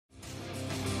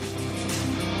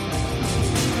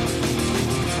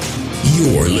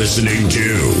You're listening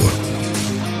to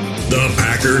the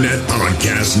Packernet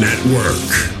Podcast Network.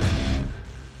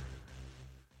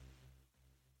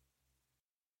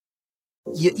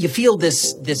 You feel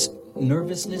this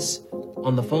nervousness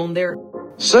on the phone there?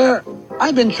 Sir,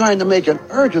 I've been trying to make an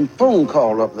urgent phone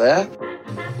call up there.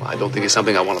 Well, I don't think it's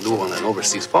something I want to do on an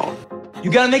overseas phone.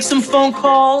 You gotta make some phone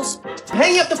calls.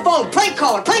 Hang up the phone. Prank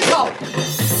caller.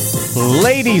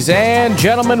 Ladies and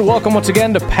gentlemen, welcome once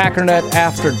again to Packernet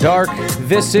After Dark.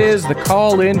 This is the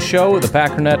call-in show of the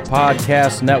Packernet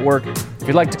Podcast Network. If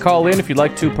you'd like to call in, if you'd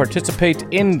like to participate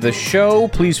in the show,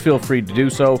 please feel free to do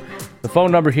so. The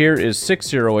phone number here is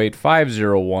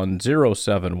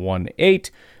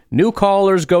 608-501-0718. New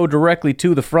callers go directly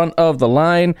to the front of the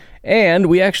line, and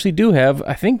we actually do have,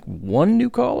 I think, one new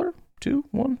caller? Two?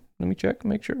 One? Let me check,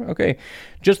 make sure. Okay,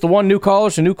 just the one new caller,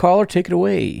 so new caller, take it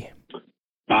away.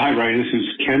 Hi, Ryan. This is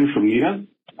Ken from Nina.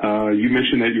 You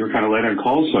mentioned that you were kind of late on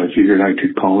calls, so I figured I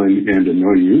could call in and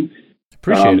annoy you.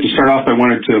 Appreciate it. To start off, I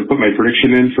wanted to put my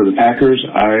prediction in for the Packers.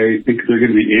 I think they're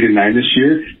going to be 8-9 this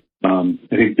year. I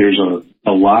think there's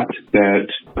a lot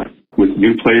that, with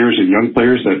new players and young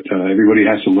players, that everybody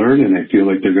has to learn, and I feel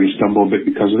like they're going to stumble a bit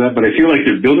because of that. But I feel like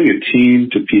they're building a team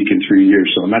to peak in 3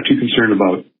 years, so I'm not too concerned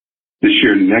about this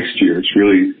year and next year. It's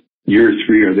really year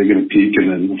 3, are they going to peak, and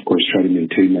then, of course, try to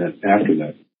maintain that after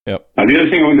that. Yep. The other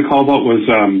thing I wanted to call about was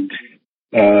some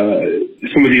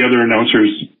of the other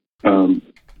announcers,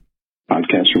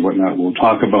 podcasts or whatnot, will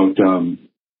talk about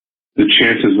the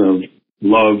chances of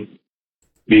Love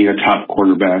being a top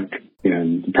quarterback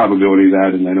and the probability of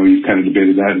that, and I know you've kind of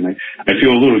debated that, and I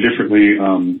feel a little differently.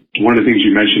 One of the things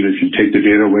you mentioned, if you take the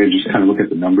data away and just kind of look at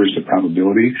the numbers, the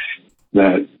probability,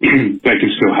 that that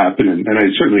can still happen, and I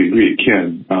certainly agree it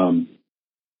can.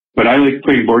 But I like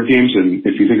playing board games, and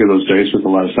if you think of those dice with a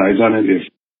lot of sides on it,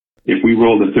 if we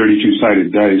rolled a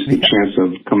 32-sided dice, the chance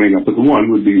of coming up with a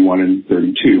 1 would be 1 in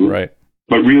 32. Right.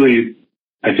 But really,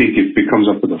 I think if it comes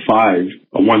up with a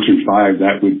 5, a 1 through 5,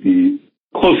 that would be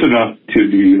close enough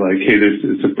to be like, hey,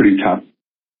 it's a pretty top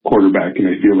quarterback, and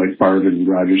I feel like Favre and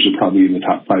Rodgers are probably in the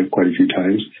top 5 quite a few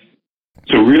times.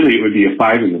 So really, it would be a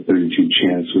 5 in the 32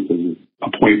 chance with a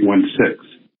 0.16.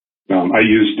 I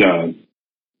used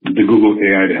the Google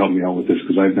AI to help me out with this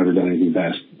because I've never done anything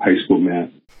past high school math.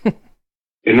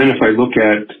 And then if I look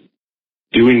at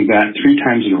doing that 3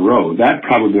 times in a row, that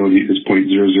probability is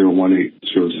 0.001806.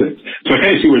 So I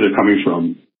kind of see where they're coming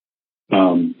from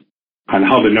on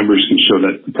how the numbers can show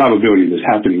that the probability of this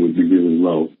happening would be really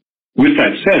low. With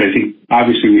that said, I think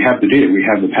obviously we have the data. We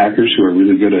have the Packers who are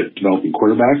really good at developing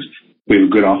quarterbacks. We have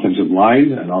a good offensive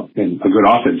line and a good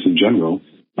offense in general.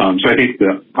 So I think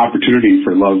the opportunity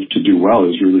for Love to do well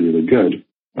is really, really good.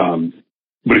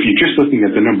 But if you're just looking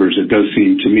at the numbers, it does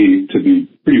seem to me to be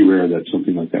pretty rare that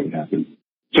something like that would happen.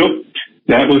 So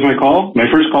that was my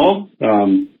first call.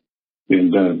 And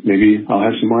maybe I'll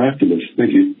have some more after this.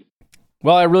 Thank you.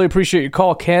 Well, I really appreciate your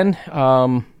call, Ken.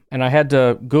 And I had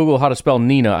to Google how to spell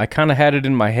Nina. I kind of had it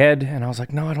in my head, and I was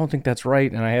like, no, I don't think that's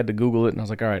right. And I had to Google it, and I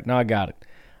was like, all right, now I got it.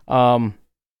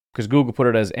 Because Google put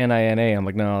it as Nina. I'm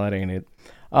like, no, that ain't it.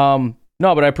 No,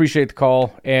 but I appreciate the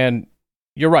call, and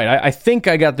you're right. I think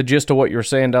I got the gist of what you're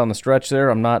saying down the stretch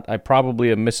there. I probably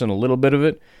am missing a little bit of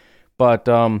it, but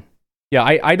yeah,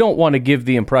 I don't want to give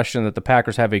the impression that the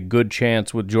Packers have a good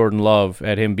chance with Jordan Love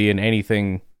at him being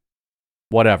anything,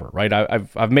 whatever, right?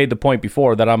 I've made the point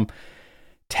before that I'm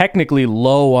technically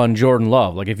low on Jordan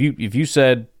Love. Like if you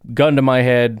said, gun to my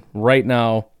head right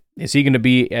now, is he going to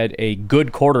be at a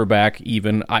good quarterback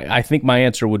even? I think my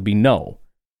answer would be no.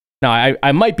 Now,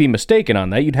 I might be mistaken on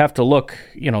that. You'd have to look,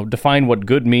 define what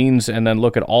good means and then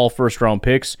look at all first-round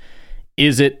picks.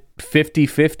 Is it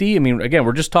 50-50? I mean, again,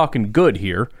 we're just talking good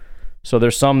here. So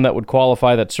there's some that would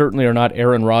qualify that certainly are not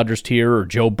Aaron Rodgers tier or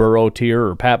Joe Burrow tier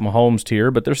or Pat Mahomes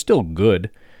tier, but they're still good.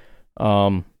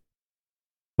 But,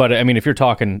 I mean, if you're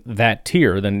talking that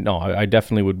tier, then no, I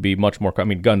definitely would be much more,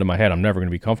 gun to my head, I'm never going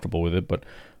to be comfortable with it, but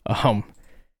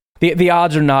the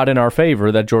odds are not in our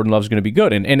favor that Jordan Love's going to be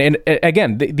good. And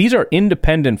again, these are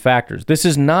independent factors. This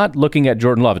is not looking at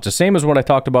Jordan Love. It's the same as what I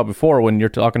talked about before when you're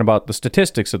talking about the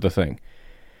statistics of the thing.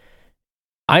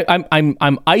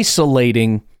 I'm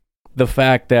isolating the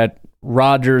fact that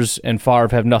Rodgers and Favre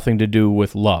have nothing to do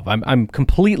with Love. I'm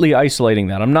completely isolating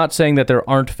that. I'm not saying that there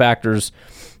aren't factors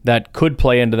that could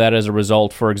play into that as a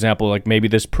result. For example, like maybe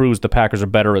this proves the Packers are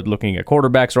better at looking at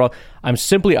quarterbacks. Or all. I'm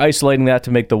simply isolating that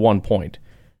to make the one point,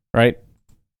 right?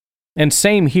 And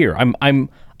same here. I'm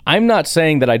not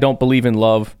saying that I don't believe in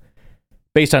Love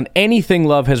based on anything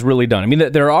Love has really done. I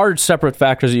mean, there are separate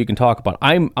factors that you can talk about.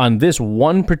 I'm on this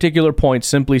one particular point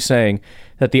simply saying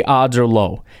that the odds are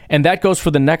low. And that goes for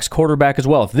the next quarterback as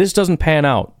well. If this doesn't pan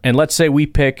out, and let's say we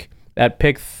pick at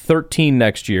pick 13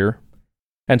 next year,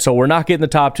 and so we're not getting the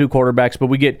top 2 quarterbacks, but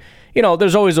we get,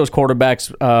 there's always those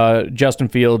quarterbacks, Justin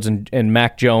Fields and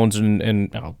Mac Jones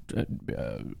and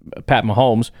Pat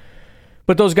Mahomes.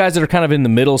 But those guys that are kind of in the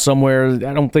middle somewhere,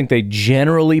 I don't think they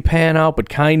generally pan out, but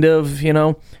kind of,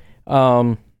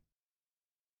 I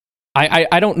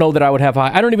don't know that I would have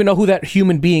high. I don't even know who that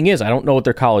human being is. I don't know what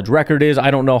their college record is. I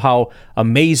don't know how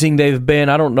amazing they've been.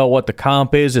 I don't know what the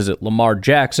comp is. Is it Lamar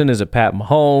Jackson? Is it Pat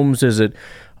Mahomes? Is it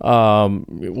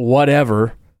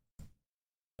whatever?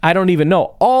 I don't even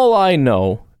know. All I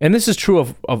know, and this is true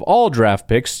of all draft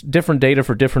picks, different data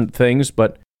for different things,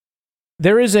 but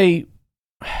there is a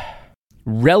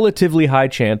relatively high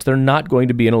chance they're not going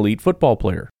to be an elite football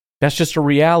player. That's just a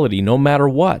reality, no matter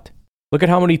what. Look at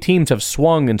how many teams have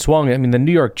swung and swung. I mean, the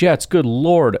New York Jets, good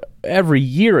Lord, every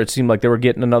year it seemed like they were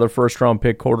getting another first-round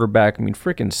pick quarterback. I mean,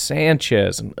 freaking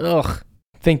Sanchez, and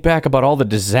think back about all the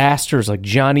disasters like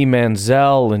Johnny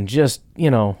Manziel and just,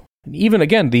 even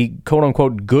again, the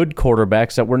quote-unquote good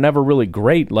quarterbacks that were never really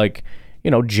great, like,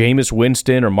 Jameis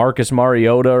Winston or Marcus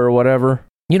Mariota or whatever.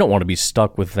 You don't want to be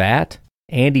stuck with that.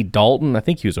 Andy Dalton, I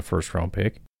think he was a first-round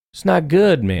pick. It's not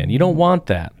good, man. You don't want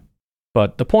that.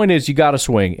 But the point is, you got to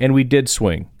swing, and we did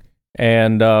swing.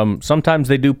 And sometimes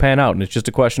they do pan out, and it's just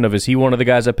a question of, is he one of the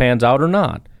guys that pans out or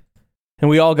not? And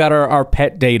we all got our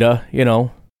pet data,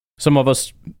 Some of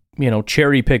us,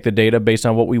 cherry pick the data based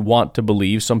on what we want to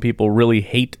believe. Some people really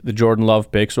hate the Jordan Love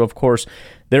pick, so of course,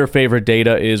 their favorite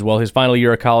data is, well, his final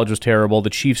year of college was terrible. The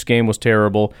Chiefs game was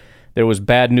terrible. There was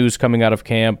bad news coming out of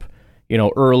camp,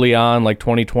 early on, like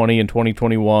 2020 and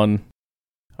 2021.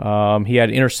 He had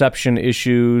interception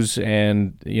issues,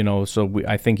 and,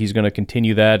 I think he's going to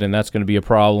continue that, and that's going to be a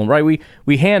problem, right?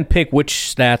 We handpick which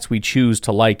stats we choose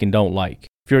to like and don't like.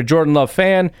 If you're a Jordan Love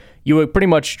fan, you would pretty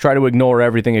much try to ignore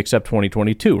everything except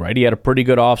 2022, right? He had a pretty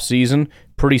good offseason,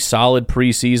 pretty solid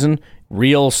preseason,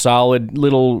 real solid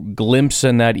little glimpse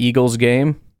in that Eagles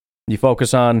game. You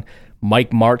focus on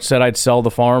Mike Martz said I'd sell the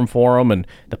farm for him, and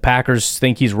the Packers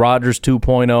think he's Rodgers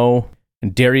 2.0,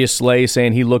 and Darius Slay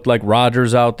saying he looked like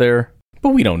Rodgers out there. But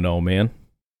we don't know, man.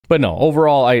 But no,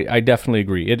 overall, I definitely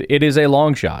agree. It is a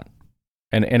long shot.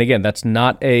 And again, that's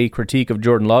not a critique of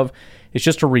Jordan Love. It's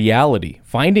just a reality.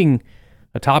 Finding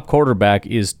a top quarterback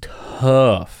is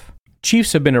tough.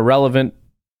 Chiefs have been irrelevant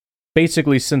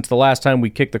basically since the last time we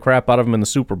kicked the crap out of them in the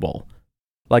Super Bowl.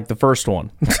 Like the first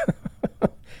one.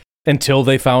 Until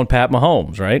they found Pat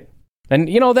Mahomes, right? And,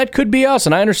 that could be us.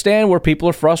 And I understand where people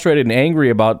are frustrated and angry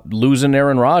about losing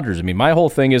Aaron Rodgers. I mean, my whole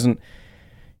thing isn't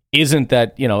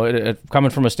that,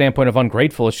 coming from a standpoint of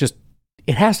ungrateful. It's just,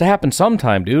 it has to happen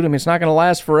sometime, dude. I mean, it's not going to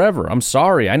last forever. I'm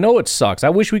sorry. I know it sucks. I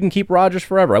wish we can keep Rodgers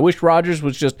forever. I wish Rodgers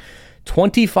was just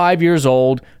 25 years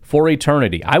old for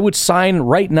eternity. I would sign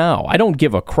right now. I don't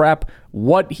give a crap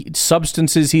what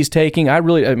substances he's taking. I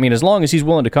mean, as long as he's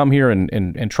willing to come here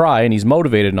and try, and he's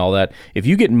motivated and all that. If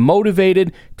you get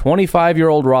motivated,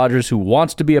 25-year-old Rodgers who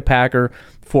wants to be a Packer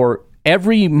for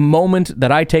every moment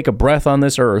that I take a breath on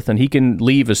this earth, and he can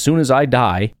leave as soon as I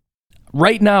die,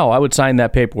 right now I would sign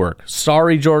that paperwork.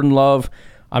 Sorry, Jordan Love.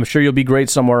 I'm sure you'll be great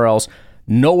somewhere else.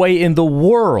 No way in the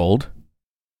world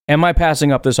am I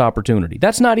passing up this opportunity.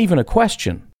 That's not even a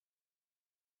question.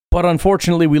 But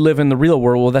unfortunately, we live in the real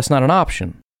world where that's not an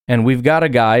option. And we've got a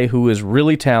guy who is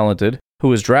really talented, who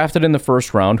was drafted in the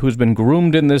first round, who's been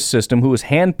groomed in this system, who was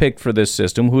handpicked for this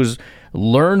system, who's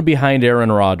learned behind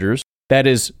Aaron Rodgers, that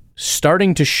is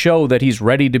starting to show that he's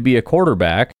ready to be a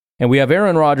quarterback. And we have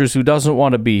Aaron Rodgers who doesn't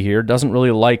want to be here, doesn't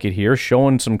really like it here,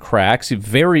 showing some cracks. He's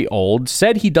very old,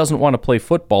 said he doesn't want to play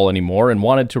football anymore and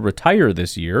wanted to retire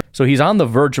this year. So he's on the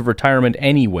verge of retirement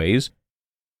anyways.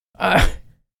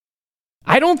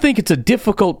 I don't think it's a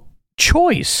difficult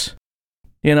choice.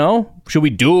 Should we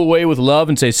do away with Love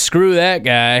and say, screw that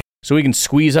guy, so we can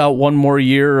squeeze out one more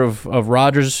year of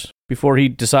Rodgers before he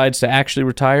decides to actually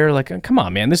retire? Like, come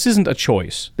on, man, this isn't a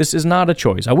choice. This is not a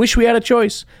choice. I wish we had a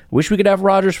choice. I wish we could have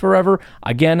Rodgers forever.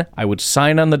 Again, I would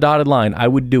sign on the dotted line. I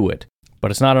would do it. But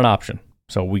it's not an option.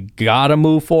 So we got to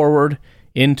move forward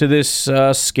into this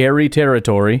scary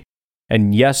territory.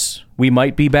 And yes, we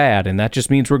might be bad, and that just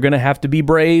means we're going to have to be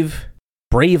brave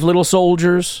little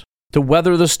soldiers to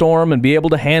weather the storm and be able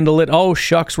to handle it. Oh,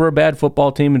 shucks, we're a bad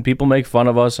football team and people make fun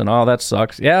of us and oh, that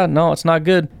sucks. Yeah, no, it's not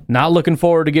good. Not looking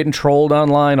forward to getting trolled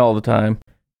online all the time.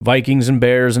 Vikings and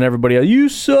Bears and everybody else, you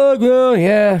suck. Oh,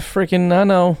 yeah, freaking, I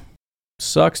know.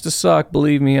 Sucks to suck,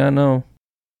 believe me, I know.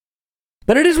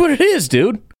 But it is what it is,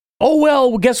 dude. Oh,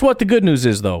 well, guess what the good news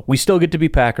is, though? We still get to be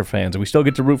Packer fans, and we still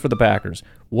get to root for the Packers.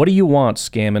 What do you want,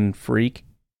 scamming freak?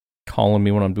 Calling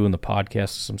me when I'm doing the podcast,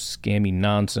 some scammy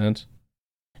nonsense.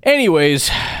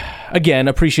 Anyways, again,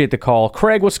 appreciate the call.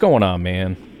 Craig, what's going on,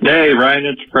 man? Hey, Ryan,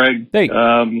 it's Craig. Hey.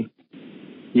 Smoked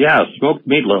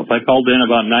meatloaf. I called in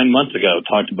about 9 months ago,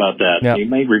 talked about that. Yep. You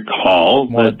may recall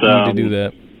Wanted to do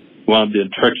that. One of the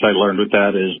tricks I learned with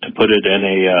that is to put it in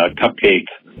a cupcake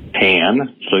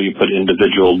pan. So you put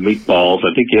individual meatballs.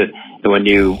 I think when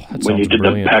you did brilliant. the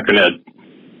Packernet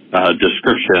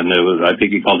description, I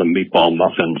think you called them meatball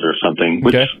muffins or something.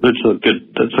 Which Okay. that's a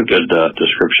good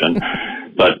description.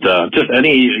 But just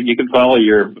you can follow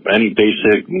any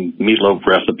basic meatloaf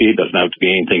recipe. It doesn't have to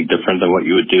be anything different than what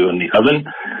you would do in the oven.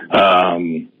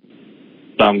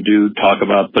 Some do talk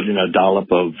about putting a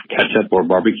dollop of ketchup or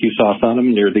barbecue sauce on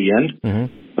them near the end.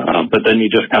 Mm-hmm. But then you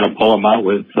just kind of pull them out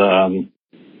with some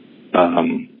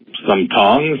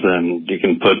tongs, and you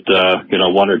can put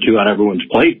one or two on everyone's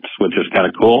plates, which is kind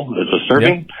of cool as a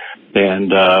serving. Yeah.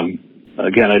 And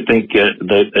again, I think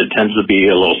it tends to be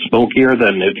a little smokier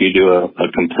than if you do a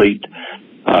complete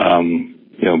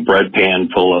bread pan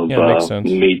full of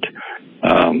meat.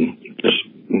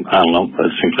 I don't know.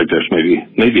 It seems like there's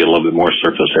maybe a little bit more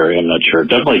surface area. I'm not sure. It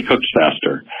definitely cooks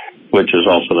faster, which is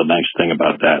also the nice thing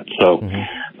about that. So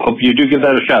hope you do give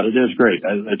that a shot. It is great.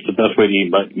 It's the best way to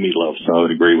eat meatloaf. So I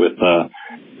would agree with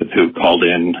who called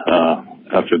in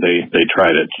after they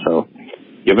tried it. So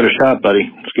give it a shot, buddy.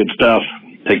 It's good stuff.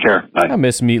 Take care. Bye. I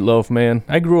miss meatloaf, man.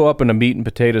 I grew up in a meat and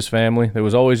potatoes family. There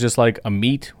was always just like a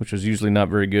meat, which was usually not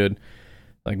very good.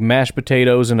 Like mashed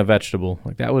potatoes and a vegetable.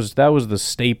 Like that was the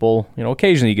staple.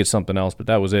 Occasionally you get something else, but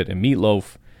that was it. And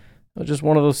meatloaf was just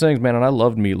one of those things, man. And I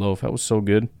loved meatloaf. That was so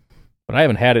good. But I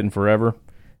haven't had it in forever.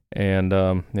 And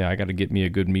I got to get me a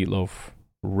good meatloaf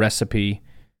recipe.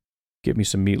 Get me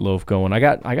some meatloaf going. I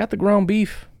got the ground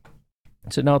beef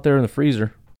sitting out there in the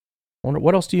freezer. I wonder,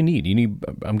 what else do you need? You need,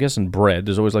 I'm guessing, bread.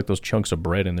 There's always like those chunks of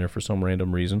bread in there for some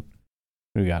random reason.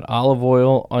 We got olive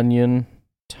oil, onion,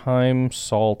 thyme,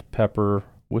 salt, pepper,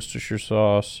 Worcestershire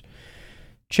sauce,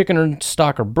 chicken or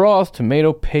stock or broth,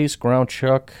 tomato paste, ground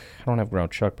chuck. I don't have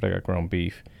ground chuck, but I got ground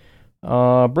beef.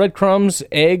 Breadcrumbs,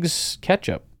 eggs,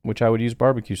 ketchup, which I would use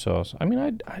barbecue sauce. I mean,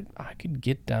 I could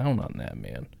get down on that,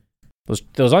 man.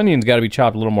 Those onions got to be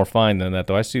chopped a little more fine than that,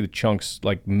 though. I see the chunks,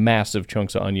 like massive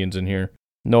chunks of onions in here.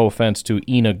 No offense to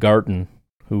Ina Garten,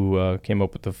 who came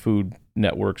up with the Food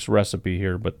Network's recipe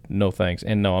here, but no thanks.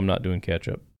 And no, I'm not doing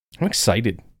ketchup. I'm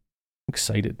excited.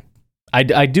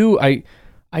 I do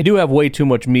have way too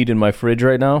much meat in my fridge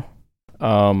right now.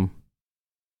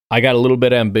 I got a little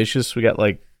bit ambitious. We got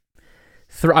like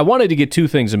I wanted to get 2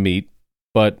 things of meat,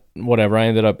 but whatever. I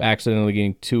ended up accidentally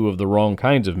getting 2 of the wrong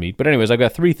kinds of meat. But anyways, I've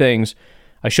got 3 things.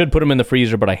 I should put them in the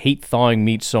freezer, but I hate thawing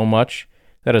meat so much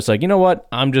that it's like, you know what?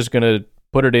 I'm just going to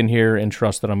put it in here and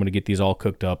trust that I'm going to get these all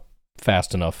cooked up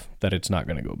fast enough that it's not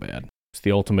going to go bad. It's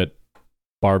the ultimate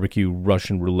barbecue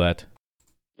Russian roulette.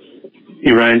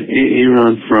 Hey, Ryan.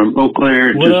 Aaron from Eau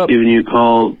Claire. What just up? giving you a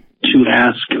call to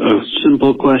ask a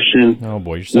simple question. Oh,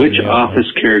 boy. You're setting Which me up,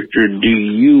 Office character do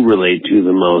you relate to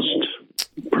the most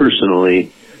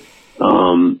personally?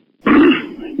 Do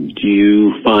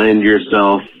you find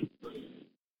yourself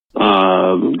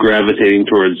gravitating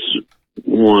towards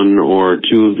one or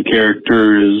two of the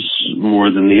characters more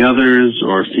than the others,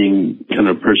 or seeing kind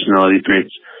of personality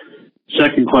traits?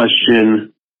 Second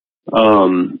question, I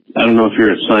don't know if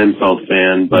you're a Seinfeld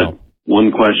fan, but No.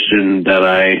 one question that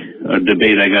a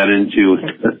debate I got into with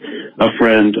a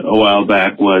friend a while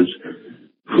back was,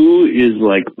 who is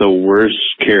like the worst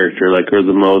character, or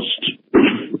the most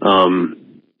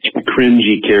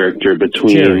cringy character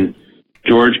between Jerry.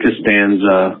 George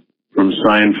Costanza from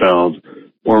Seinfeld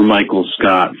or Michael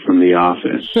Scott from The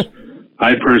Office?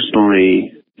 I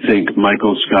personally think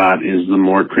Michael Scott is the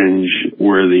more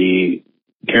cringe-worthy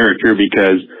character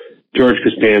because George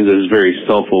Costanza is very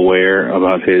self-aware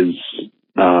about his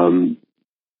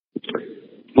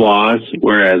flaws,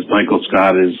 whereas Michael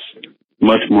Scott is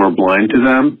much more blind to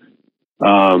them.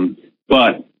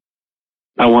 But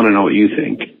I want to know what you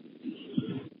think.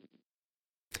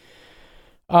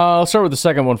 I'll start with the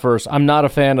second one first. I'm not a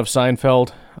fan of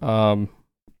Seinfeld.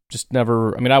 Just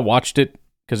never. I mean, I watched it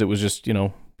because it was just,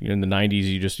 you're in the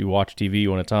 90s. You watch TV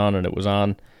when it's on, and it was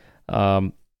on.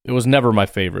 It was never my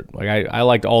favorite. Like I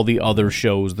liked all the other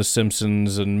shows, The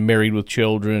Simpsons and Married with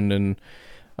Children and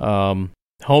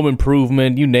Home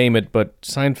Improvement, you name it. But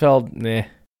Seinfeld, nah.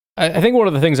 I think one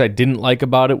of the things I didn't like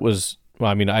about it was,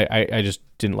 I just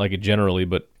didn't like it generally.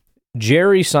 But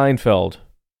Jerry Seinfeld,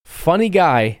 funny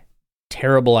guy,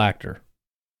 terrible actor.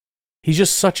 He's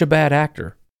just such a bad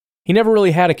actor. he never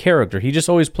really had a character. He just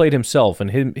always played himself,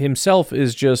 and himself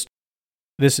is just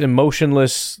this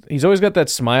emotionless. He's always got that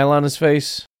smile on his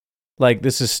face, like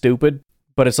this is stupid,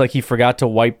 but it's like he forgot to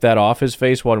wipe that off his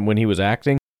face when he was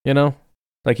acting, you know?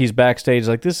 Like he's backstage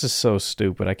like, this is so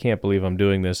stupid. I can't believe I'm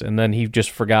doing this. And then he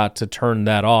just forgot to turn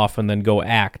that off and then go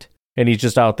act. And he's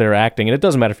just out there acting. And it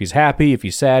doesn't matter if he's happy, if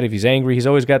he's sad, if he's angry. He's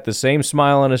always got the same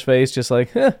smile on his face, just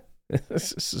like,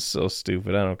 this is so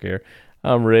stupid. I don't care.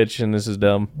 I'm rich and this is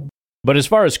dumb. But as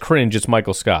far as cringe, it's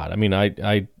Michael Scott. I mean,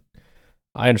 I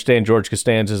understand George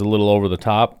Costanza is a little over the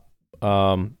top,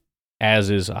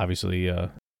 as is obviously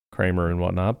Kramer and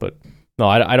whatnot. But no,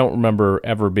 I don't remember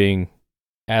ever being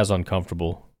as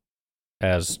uncomfortable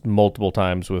as multiple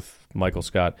times with Michael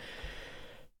Scott.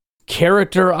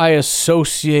 Character I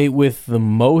associate with the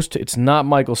most, it's not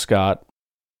Michael Scott.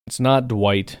 It's not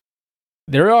Dwight.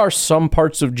 There are some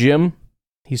parts of Jim.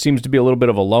 He seems to be a little bit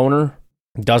of a loner.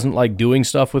 Doesn't like doing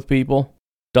stuff with people.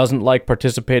 Doesn't like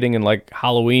participating in like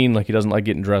Halloween. Like he doesn't like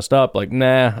getting dressed up. Like,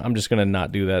 nah, I'm just going to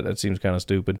not do that. That seems kind of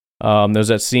stupid. There's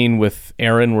that scene with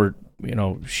Erin where, you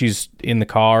know, she's in the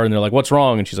car and they're like, what's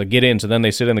wrong? And she's like, get in. So then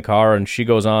they sit in the car and she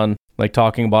goes on like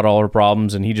talking about all her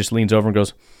problems and he just leans over and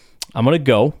goes, I'm going to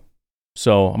go.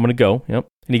 So I'm going to go. Yep.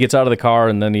 And he gets out of the car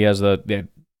and then he has the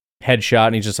headshot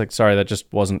and he's just like, sorry, that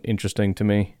just wasn't interesting to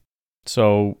me.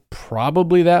 So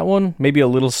probably that one, maybe a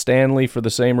little Stanley for the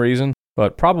same reason,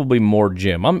 but probably more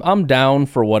Jim. I'm down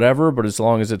for whatever, but as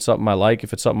long as it's something I like,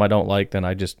 if it's something I don't like, then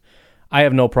I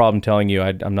have no problem telling you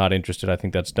I'm not interested. I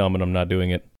think that's dumb and I'm not doing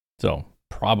it. So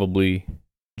probably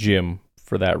Jim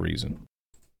for that reason.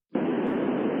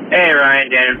 Hey, Ryan,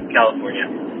 Dan from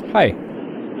California. Hi.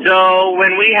 So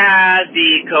when we had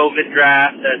the COVID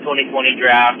draft, the 2020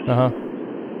 draft,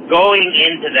 going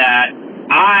into that,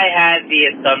 I had the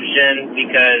assumption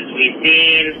because we've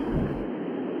seen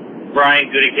Brian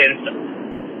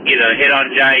Gutekunst either hit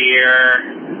on Jair,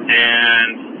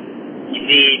 and you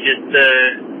see just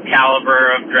the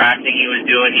caliber of drafting he was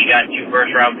doing. He got 2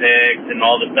 first-round picks and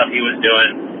all the stuff he was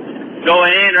doing.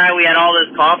 Going in, right, we had all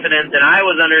this confidence, and I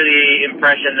was under the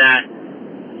impression that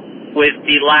with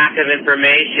the lack of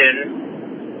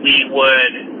information, we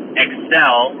would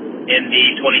excel in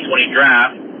the 2020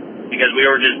 draft because we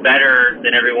were just better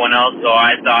than everyone else. So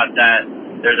I thought that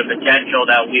there's a potential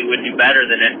that we would do better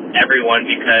than everyone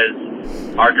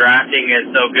because our drafting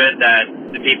is so good that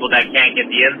the people that can't get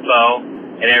the info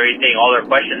and everything, all their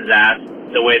questions asked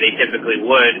the way they typically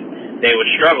would, they would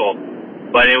struggle.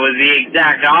 But it was the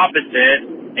exact opposite,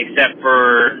 except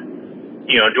for,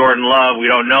 you know, Jordan Love. We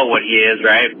don't know what he is,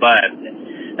 right? But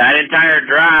that entire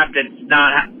draft, it's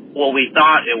not what we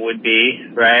thought it would be,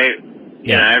 right?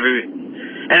 Yeah. You know,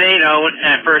 and then, you know,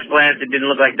 at first glance, it didn't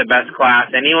look like the best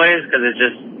class anyways, because it's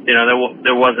just, you know,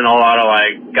 there wasn't a lot of,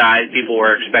 like, guys people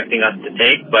were expecting us to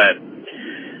take. But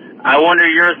I wonder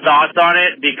your thoughts on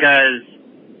it, because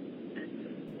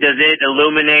does it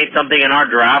illuminate something in our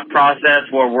draft process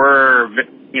where we're,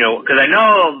 you know, because I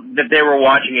know that they were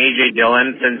watching A.J.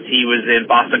 Dillon since he was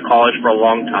in Boston College for a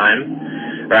long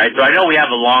time, right? So I know we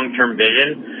have a long-term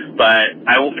vision, but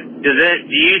do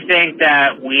you think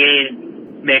that we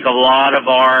make a lot of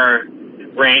our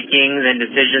rankings and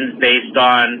decisions based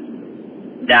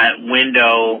on that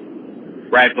window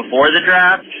right before the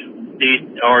draft?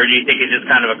 Or do you think it's just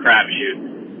kind of a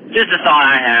crapshoot? Just a thought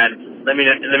I had. Let me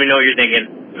know what you're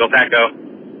thinking. Go Pack, go.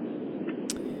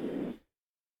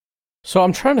 So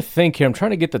I'm trying to think here. I'm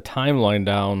trying to get the timeline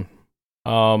down.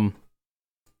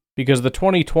 Because the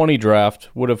 2020 draft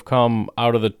would have come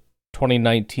out of the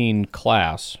 2019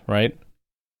 class, right?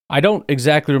 I don't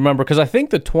exactly remember, because I think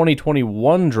the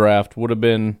 2021 draft would have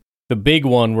been the big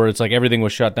one where it's like everything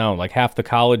was shut down. Like half the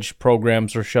college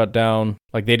programs are shut down.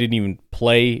 Like they didn't even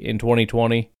play in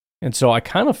 2020. And so I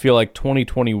kind of feel like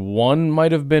 2021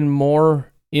 might have been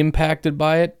more impacted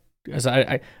by it, because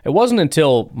it wasn't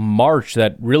until March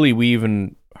that really we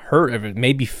even heard of it,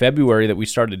 maybe February, that we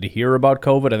started to hear about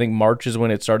COVID. I think March is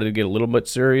when it started to get a little bit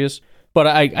serious. But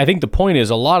I think the point is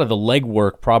a lot of the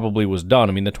legwork probably was done.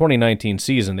 I mean, the 2019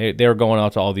 season, they're going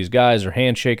out to all these guys, they're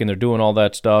handshaking, they're doing all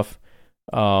that stuff.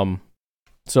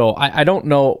 So I don't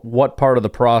know what part of the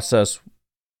process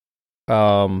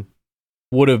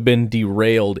would have been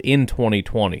derailed in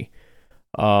 2020.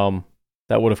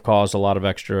 That would have caused a lot of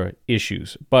extra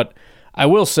issues. But I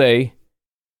will say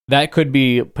that could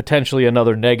be potentially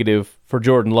another negative for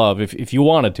Jordan Love if you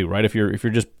wanted to, right? If you're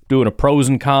just doing a pros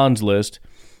and cons list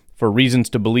for reasons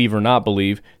to believe or not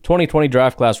believe, 2020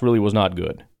 draft class really was not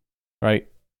good, right?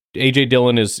 A.J.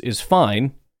 Dillon is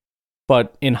fine,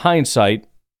 but in hindsight,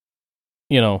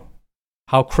 you know,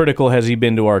 how critical has he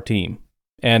been to our team?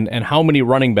 And how many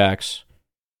running backs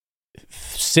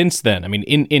since then, I mean,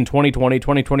 in 2020,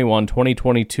 2021,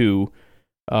 2022,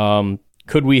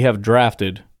 could we have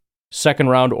drafted second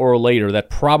round or later that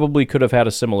probably could have had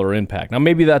a similar impact? Now,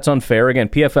 maybe that's unfair. Again,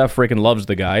 PFF freaking loves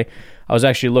the guy. I was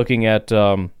actually looking at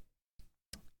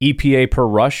EPA per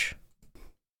rush,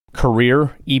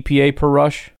 career EPA per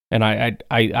rush, and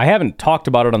I haven't talked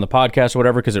about it on the podcast or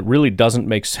whatever because it really doesn't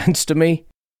make sense to me.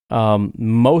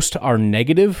 Most are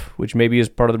negative, which maybe is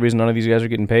part of the reason none of these guys are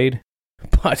getting paid.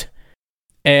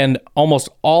 And almost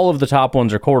all of the top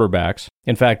ones are quarterbacks.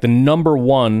 In fact, the number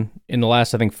one in the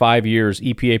last, I think, 5 years,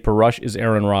 EPA per rush is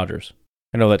Aaron Rodgers.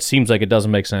 I know that seems like it doesn't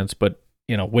make sense, but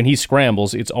when he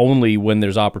scrambles, it's only when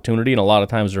there's opportunity, and a lot of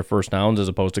times they're first downs as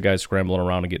opposed to guys scrambling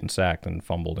around and getting sacked and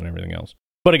fumbled and everything else.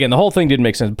 But again, the whole thing didn't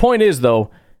make sense. The point is, though,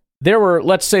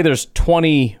 let's say there's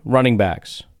 20 running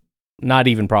backs. Not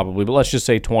even probably, but let's just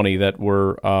say 20 that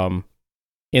were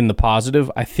in the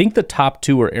positive. I think the top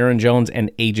two are Aaron Jones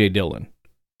and A.J. Dillon.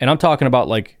 And I'm talking about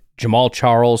like Jamal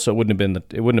Charles, so it wouldn't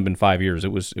have been 5 years.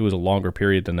 It was a longer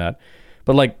period than that.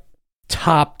 But like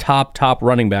top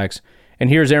running backs.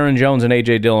 And here's Aaron Jones and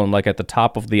A.J. Dillon like at the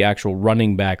top of the actual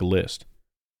running back list.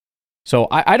 So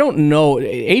I don't know.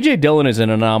 A.J. Dillon is an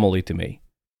anomaly to me.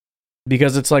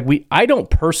 Because it's like I don't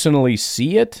personally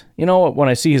see it. When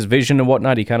I see his vision and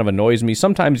whatnot, he kind of annoys me.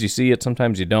 Sometimes you see it,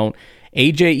 sometimes you don't.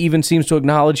 AJ even seems to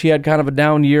acknowledge he had kind of a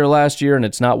down year last year, and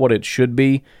it's not what it should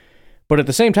be. But at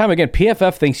the same time, again,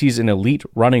 PFF thinks he's an elite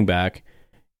running back.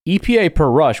 EPA per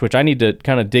rush, which I need to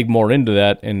kind of dig more into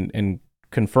that and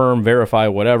confirm, verify,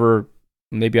 whatever.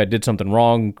 Maybe I did something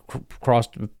wrong,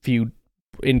 crossed a few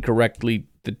incorrectly,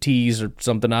 the T's or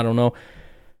something, I don't know.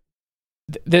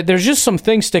 There's just some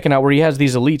things sticking out where he has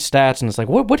these elite stats, and it's like,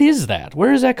 what is that?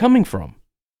 Where is that coming from?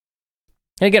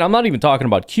 And again, I'm not even talking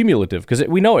about cumulative, because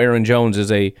we know Aaron Jones is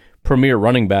a premier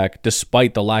running back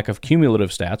despite the lack of cumulative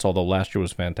stats, although last year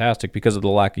was fantastic because of the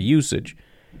lack of usage.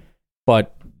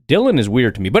 But Dillon is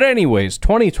weird to me. But anyways,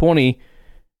 2020,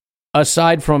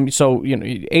 aside from,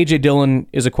 A.J. Dillon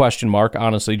is a question mark,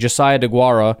 honestly. Josiah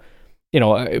DeGuara,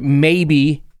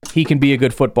 maybe he can be a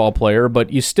good football player,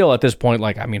 but you still at this point,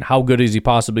 how good is he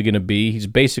possibly going to be? He's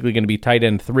basically going to be tight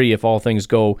end 3 if all things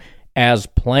go as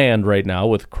planned right now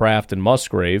with Kraft and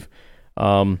Musgrave.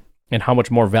 And how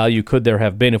much more value could there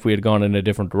have been if we had gone in a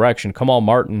different direction? Kamal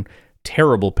Martin,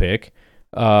 terrible pick.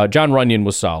 John Runyon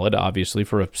was solid, obviously,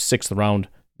 for a 6th round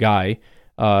guy.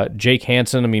 Jake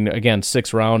Hansen, again,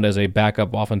 6th round as a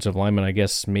backup offensive lineman, I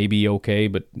guess maybe okay,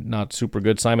 but not super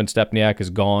good. Simon Stepniak is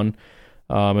gone.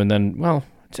 And then,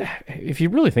 if you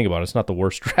really think about it, it's not the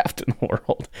worst draft in the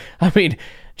world.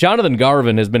 Jonathan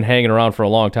Garvin has been hanging around for a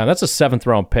long time. That's a 7th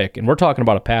round pick, and we're talking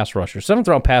about a pass rusher. 7th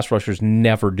round pass rushers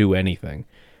never do anything.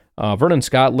 Vernon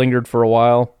Scott lingered for a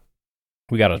while.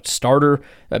 We got a starter.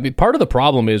 Part of the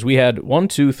problem is we had 1,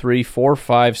 2, 3, 4,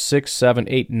 5, 6, 7,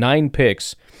 8, 9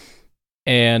 picks,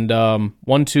 and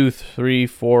 1, 2, 3,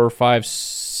 4, 5,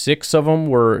 6 of them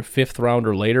were 5th round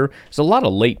or later. There's a lot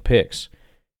of late picks,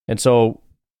 and so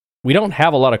we don't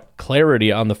have a lot of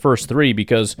clarity on the first 3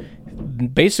 because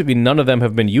basically none of them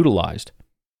have been utilized.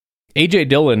 A.J.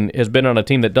 Dillon has been on a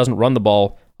team that doesn't run the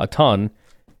ball a ton,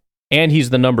 and he's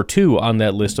the number 2 on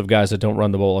that list of guys that don't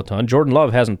run the ball a ton. Jordan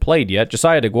Love hasn't played yet.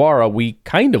 Josiah DeGuara we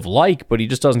kind of like, but he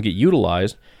just doesn't get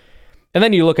utilized. And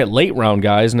then you look at late round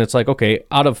guys, and it's like, okay,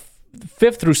 out of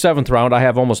 5th through 7th round, I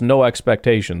have almost no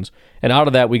expectations. And out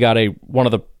of that, we got one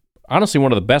of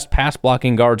the best pass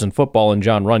blocking guards in football in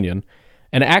John Runyon,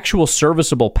 an actual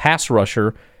serviceable pass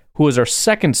rusher who is our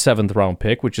 2nd 7th round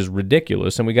pick, which is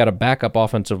ridiculous, and we got a backup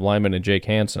offensive lineman in Jake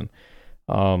Hansen.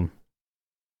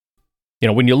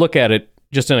 When you look at it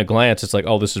just in a glance, it's like,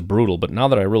 oh, this is brutal. But now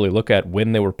that I really look at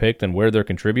when they were picked and where they're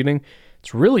contributing,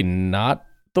 it's really not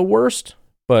the worst.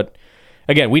 But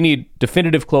again, we need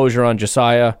definitive closure on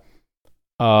Josiah.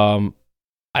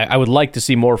 I would like to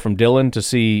see more from Dillon to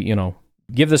see,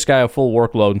 give this guy a full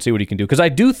workload and see what he can do. Because I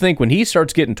do think when he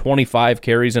starts getting 25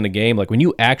 carries in a game, like when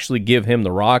you actually give him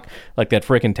the rock, like that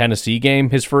frickin' Tennessee game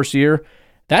his first year,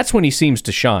 that's when he seems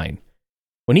to shine.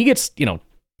 When he gets,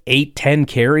 8, 10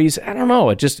 carries, I don't know.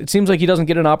 It seems like he doesn't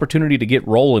get an opportunity to get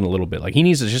rolling a little bit. Like he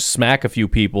needs to just smack a few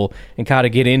people and kind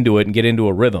of get into it and get into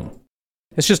a rhythm.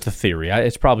 It's just a theory.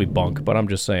 It's probably bunk, but I'm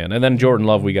just saying. And then Jordan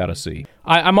Love, we got to see.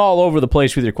 I'm all over the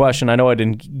place with your question. I know I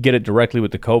didn't get it directly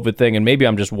with the COVID thing, and maybe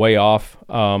I'm just way off.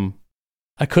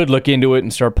 I could look into it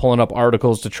and start pulling up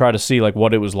articles to try to see like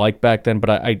what it was like back then, but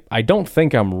I don't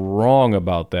think I'm wrong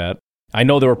about that. I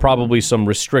know there were probably some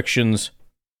restrictions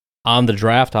on the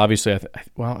draft, obviously.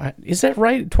 Is that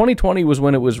right? 2020 was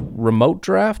when it was remote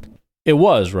draft? It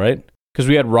was, right? Because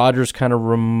we had Rodgers kind of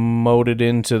remoted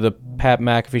into the Pat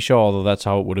McAfee show, although that's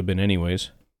how it would have been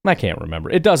anyways. I can't remember.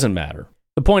 It doesn't matter.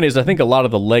 The point is, I think a lot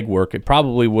of the legwork, it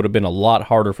probably would have been a lot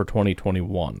harder for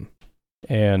 2021.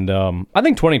 And I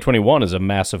think 2021 is a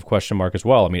massive question mark as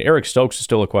well. I mean, Eric Stokes is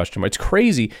still a question mark. It's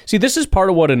crazy. See, this is part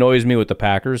of what annoys me with the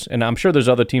Packers, and I'm sure there's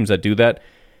other teams that do that,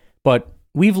 but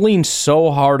we've leaned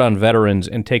so hard on veterans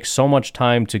and take so much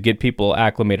time to get people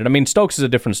acclimated. I mean, Stokes is a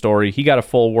different story. He got a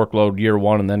full workload year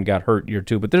one and then got hurt year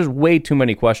two, but there's way too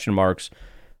many question marks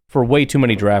for way too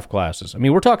many draft classes. I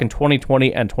mean, we're talking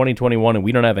 2020 and 2021, and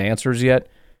we don't have answers yet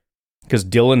because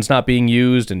Dillon's not being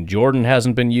used, and Jordan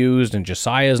hasn't been used, and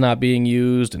Josiah's not being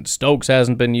used, and Stokes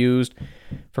hasn't been used.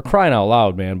 For crying out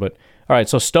loud, man. But, all right,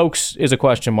 so Stokes is a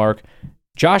question mark.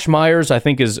 Josh Myers, I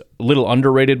think, is a little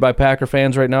underrated by Packer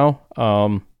fans right now.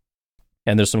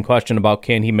 And there's some question about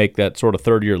can he make that sort of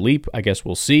third-year leap. I guess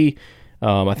we'll see.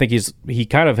 I think he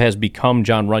kind of has become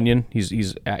John Runyon.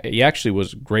 He actually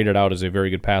was graded out as a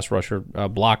very good pass rusher,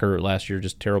 blocker last year,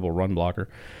 just terrible run blocker.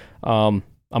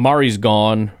 Amari's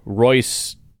gone.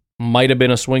 Royce might have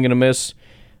been a swing and a miss.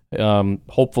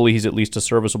 Hopefully he's at least a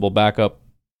serviceable backup.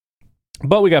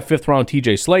 But we got 5th-round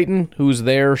TJ Slayton, who's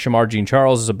there. Shamar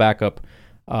Jean-Charles is a backup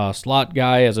slot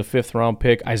guy as a 5th-round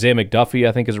pick. Isaiah McDuffie,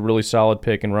 I think, is a really solid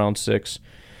pick in round 6.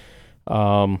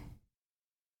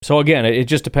 So again, it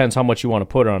just depends how much you want to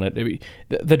put on it.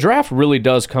 The draft really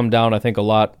does come down, I think, a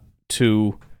lot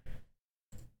to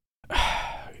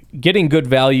getting good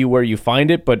value where you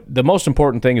find it, but the most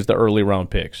important thing is the early round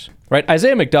picks, right?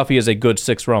 Isaiah McDuffie is a good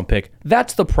 6th-round pick.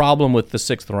 That's the problem with the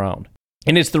 6th round.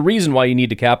 And it's the reason why you need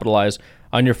to capitalize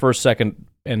on your 1st, 2nd,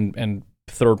 and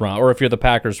 3rd round, or if you're the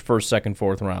Packers, 1st, 2nd,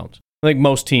 4th rounds. I think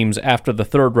most teams, after the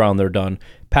 3rd round, they're done.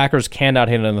 Packers cannot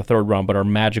hit it in the 3rd round, but are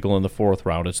magical in the 4th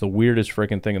round. It's the weirdest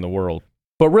freaking thing in the world.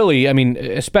 But really, I mean,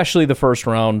 especially the 1st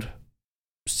round.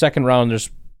 2nd round, there's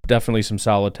definitely some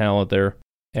solid talent there.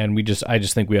 And I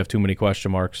just think we have too many question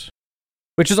marks,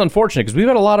 which is unfortunate because we've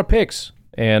had a lot of picks.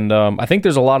 And I think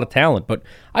there's a lot of talent, but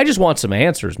I just want some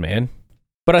answers, man.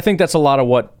 But I think that's a lot of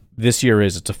what this year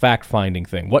is. It's a fact-finding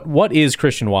thing. What is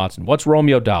Christian Watson? What's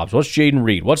Romeo Doubs? What's Jaden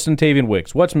Reed? What's Dontavian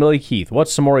Wicks? What's Millie Keith?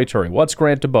 What's Samori Turing? What's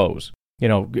Grant DeBose? You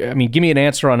know, I mean, give me an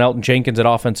answer on Elton Jenkins at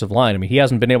offensive line. I mean, he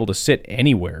hasn't been able to sit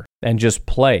anywhere and just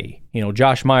play. You know,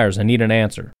 Josh Myers, I need an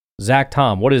answer. Zach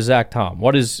Tom, what is Zach Tom?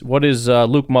 What is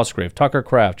Luke Musgrave, Tucker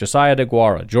Kraft, Josiah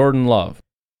DeGuara, Jordan Love,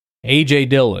 A.J.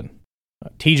 Dillon,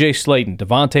 T.J. Slayton,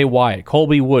 Devontae Wyatt,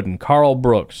 Colby Wooden, Carl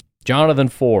Brooks, Jonathan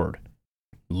Ford,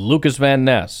 Lucas Van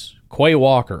Ness, Quay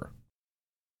Walker,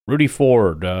 Rudy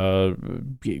Ford,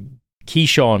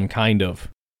 Keyshawn, kind of,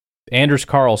 Anders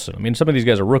Carlson. I mean, some of these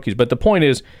guys are rookies, but the point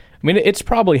is, I mean, it's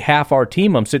probably half our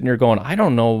team. I'm sitting here going, I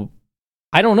don't know.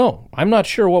 I'm not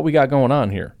sure what we got going on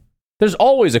here. There's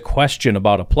always a question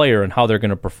about a player and how they're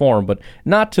going to perform, but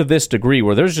not to this degree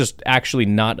where there's just actually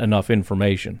not enough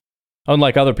information.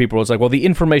 Unlike other people, it's like, well, the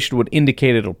information would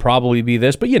indicate it'll probably be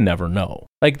this, but you never know.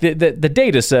 Like the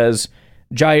data says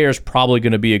Jair's probably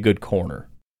going to be a good corner.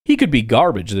 He could be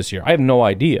garbage this year. I have no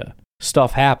idea.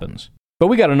 Stuff happens. But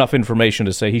we got enough information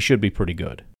to say he should be pretty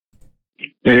good.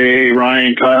 Hey,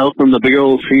 Ryan, Kyle from the big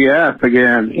old CF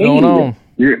again. Hey, no.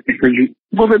 You're a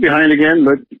little bit behind again,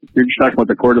 but you're just talking about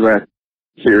the quarterback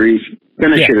series.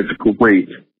 Finish it. It's great.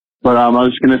 But I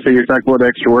was going to say you're talking about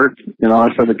extra work and all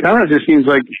that stuff. It kind of just seems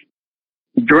like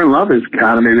Jordan Love is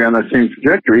kind of maybe on that same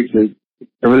trajectory because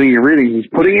everything you're reading, he's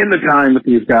putting in the time with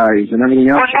these guys and everything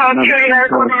else.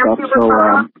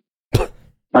 So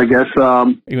I guess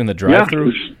even the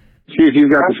drive-through. See if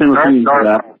you've got the same opinion for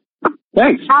that.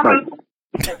 Thanks.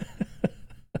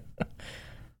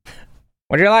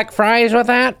 Would you like fries with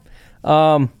that?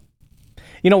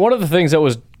 You know, one of the things that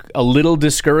was a little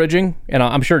discouraging, and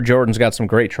I'm sure Jordan's got some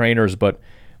great trainers, but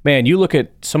man, you look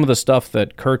at some of the stuff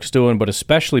that Kirk's doing, but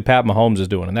especially Pat Mahomes is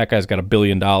doing, and that guy's got $1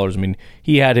 billion. I mean,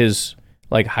 he had his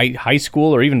like high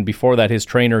school, or even before that, his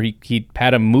trainer. He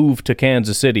had him move to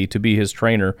Kansas City to be his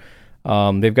trainer.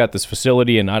 They've got this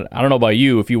facility, and I don't know about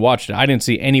you, if you watched it, I didn't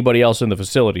see anybody else in the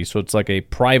facility, so it's like a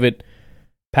private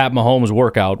Pat Mahomes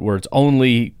workout where it's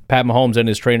only Pat Mahomes and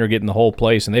his trainer getting the whole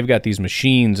place, and they've got these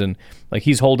machines, and like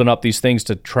he's holding up these things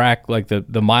to track like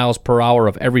the miles per hour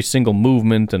of every single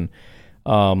movement, and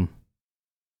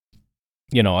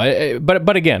you know,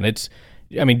 but again,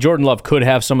 I mean, Jordan Love could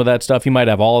have some of that stuff. He might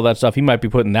have all of that stuff. He might be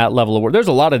putting that level of work. There's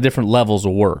a lot of different levels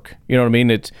of work. You know what I mean?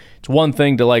 It's one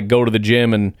thing to like go to the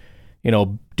gym and, you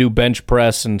know, do bench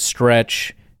press and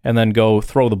stretch and then go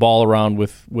throw the ball around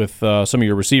with some of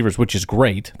your receivers, which is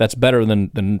great. That's better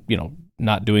than you know,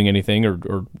 not doing anything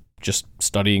or just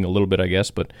studying a little bit, I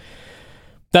guess. But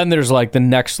then there's like the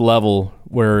next level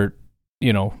where,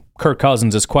 you know, Kirk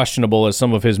Cousins, as questionable as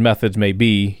some of his methods may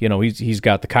be, he's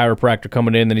got the chiropractor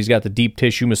coming in, then he's got the deep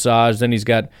tissue massage, then he's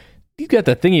got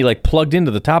that thing he like plugged into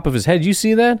the top of his head. You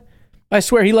see that? I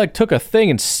swear he like took a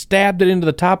thing and stabbed it into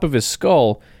the top of his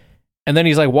skull, and then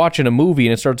he's like watching a movie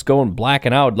and it starts going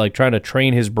blacking out, like trying to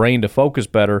train his brain to focus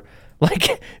better.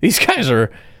 Like, these guys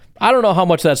are, I don't know how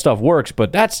much that stuff works,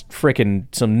 but that's freaking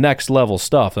some next level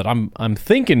stuff that I'm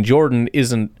thinking Jordan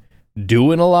isn't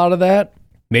doing a lot of that.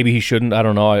 Maybe he shouldn't. I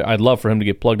don't know. I'd love for him to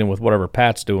get plugged in with whatever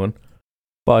Pat's doing.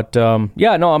 But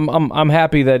yeah, no, I'm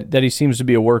happy that he seems to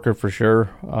be a worker for sure.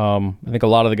 I think a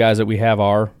lot of the guys that we have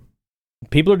are.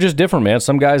 People are just different, man.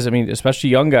 Some guys, I mean, especially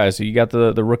young guys. You got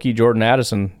the rookie Jordan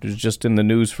Addison, who's just in the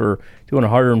news for doing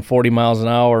 140 miles an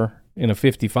hour in a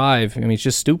 55. I mean, it's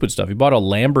just stupid stuff. He bought a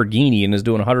Lamborghini and is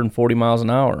doing 140 miles an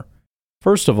hour.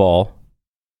 First of all,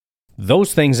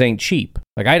 those things ain't cheap.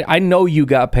 Like, I know you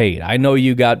got paid. I know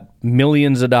you got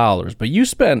millions of dollars, but you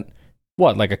spent,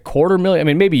 what, like $250,000? I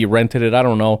mean, maybe you rented it, I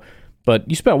don't know. But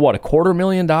you spent, what,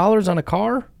 $250,000 on a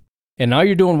car? And now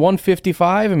you're doing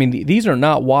 155? I mean, these are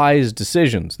not wise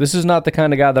decisions. This is not the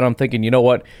kind of guy that I'm thinking, you know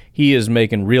what, he is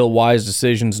making real wise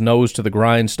decisions, nose to the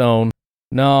grindstone.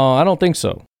 No, I don't think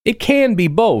so. It can be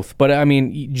both, but I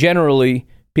mean, generally,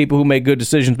 people who make good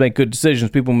decisions make good decisions.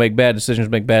 People who make bad decisions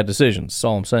make bad decisions. That's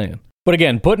all I'm saying. But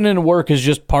again, putting in work is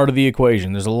just part of the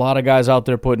equation. There's a lot of guys out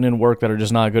there putting in work that are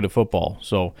just not good at football.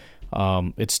 So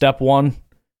it's step one.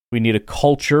 We need a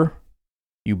culture.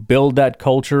 You build that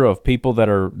culture of people that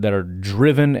are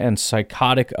driven and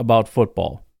psychotic about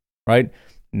football, right?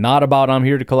 Not about I'm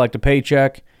here to collect a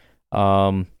paycheck,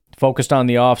 focused on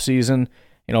the offseason.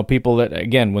 People that,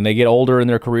 again, when they get older in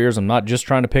their careers, I'm not just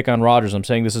trying to pick on Rodgers. I'm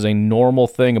saying this is a normal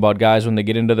thing about guys when they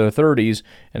get into their 30s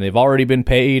and they've already been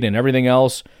paid and everything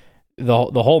else.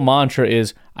 The whole mantra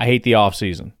is, I hate the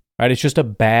offseason, right? It's just a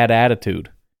bad attitude.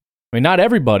 I mean, not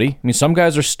everybody. I mean, some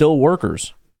guys are still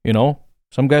workers,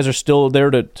 Some guys are still there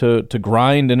to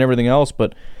grind and everything else,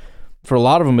 but for a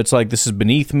lot of them, it's like, this is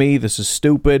beneath me, this is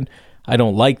stupid, I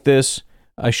don't like this,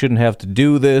 I shouldn't have to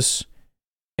do this,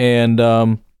 and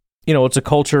it's a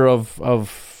culture of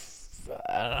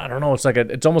I don't know,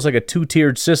 it's almost like a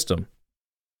two-tiered system,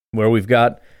 where we've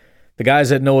got the guys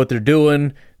that know what they're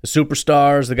doing, the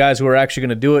superstars, the guys who are actually going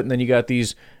to do it, and then you got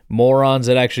these morons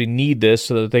that actually need this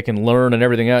so that they can learn and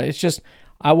everything else. It's just,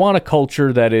 I want a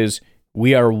culture that is,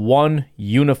 we are one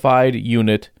unified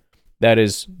unit that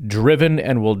is driven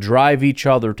and will drive each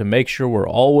other to make sure we're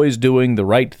always doing the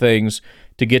right things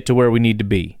to get to where we need to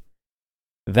be.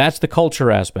 That's the culture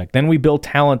aspect. Then we build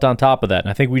talent on top of that. And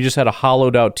I think we just had a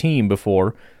hollowed out team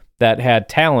before that had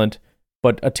talent,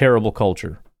 but a terrible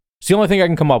culture. It's the only thing I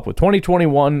can come up with.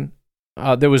 2021,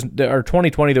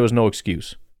 2020, there was no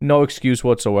excuse. No excuse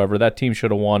whatsoever. That team should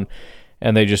have won,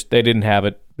 and they didn't have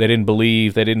it. They didn't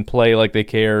believe. They didn't play like they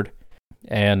cared.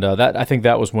 And I think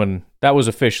that was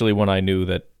officially when I knew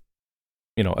that,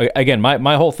 again,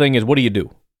 my whole thing is, what do you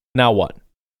do? Now what?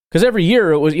 Because every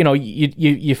year it was,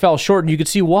 you fell short and you could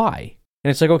see why. And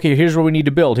it's like, okay, here's what we need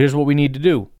to build. Here's what we need to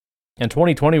do. And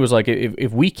 2020 was like,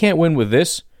 if we can't win with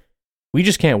this, we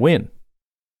just can't win.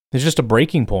 It's just a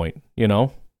breaking point,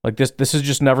 Like this is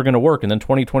just never going to work. And then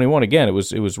 2021, again, it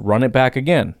was run it back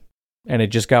again. And it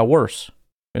just got worse.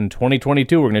 In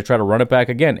 2022, we're going to try to run it back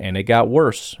again, and it got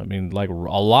worse. I mean, like, a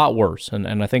lot worse.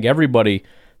 And I think everybody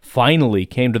finally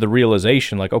came to the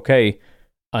realization, like, okay,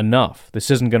 enough. This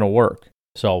isn't going to work.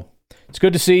 So it's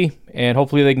good to see, and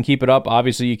hopefully they can keep it up.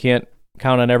 Obviously, you can't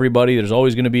count on everybody. There's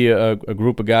always going to be a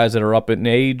group of guys that are up in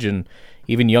age, and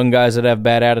even young guys that have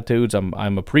bad attitudes.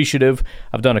 I'm appreciative.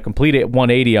 I've done a complete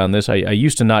 180 on this. I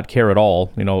used to not care at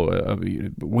all.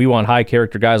 We want high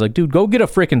character guys. Like, dude, go get a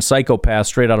freaking psychopath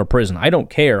straight out of prison. I don't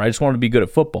care. I just want to be good at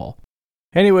football.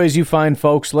 Anyways, you fine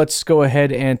folks, let's go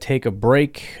ahead and take a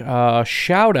break.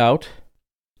 Shout out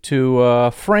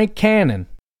to Frank Cannon.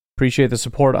 Appreciate the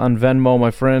support on Venmo,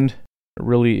 my friend. It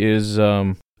really is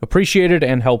appreciated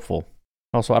and helpful.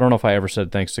 Also, I don't know if I ever said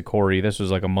thanks to Corey. This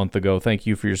was like a month ago. Thank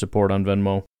you for your support on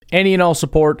Venmo. Any and all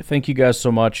support, thank you guys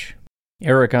so much.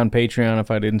 Eric on Patreon,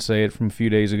 if I didn't say it from a few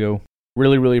days ago.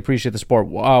 Really, really appreciate the support.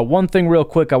 One thing real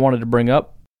quick I wanted to bring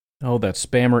up. Oh, that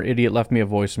spammer idiot left me a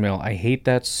voicemail. I hate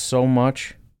that so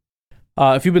much.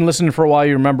 If you've been listening for a while,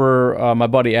 you remember my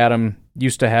buddy Adam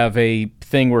used to have a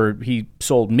thing where he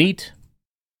sold meat.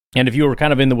 And if you were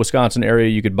kind of in the Wisconsin area,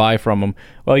 you could buy from him.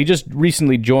 Well, he just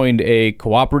recently joined a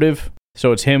cooperative.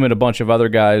 So it's him and a bunch of other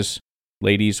guys,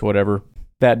 ladies, whatever,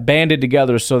 that banded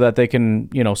together so that they can,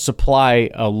 supply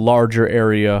a larger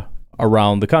area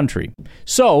around the country.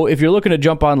 So if you're looking to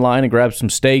jump online and grab some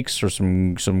steaks or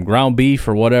some ground beef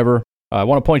or whatever, I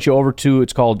want to point you over to,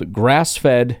 it's called Grass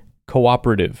Fed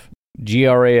Cooperative.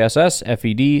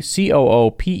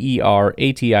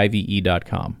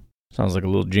 GrassFedCooperAtive.com. Sounds like a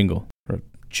little jingle for a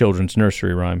children's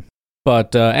nursery rhyme.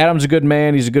 But Adam's a good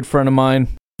man. He's a good friend of mine.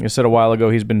 Like I said a while ago,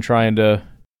 he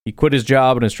quit his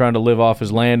job and is trying to live off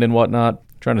his land and whatnot,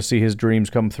 trying to see his dreams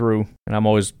come through. And I'm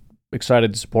always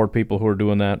excited to support people who are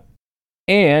doing that.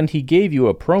 And he gave you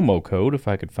a promo code, if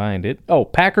I could find it. Oh,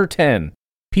 Packer10.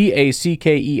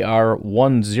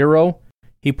 Packer10.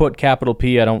 He put capital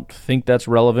P. I don't think that's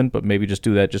relevant, but maybe just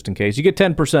do that just in case. You get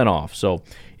 10% off. So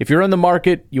if you're in the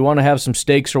market, you want to have some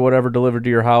steaks or whatever delivered to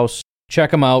your house, check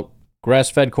them out.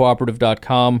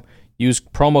 GrassFedCooperative.com. Use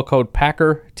promo code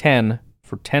Packer10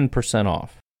 for 10%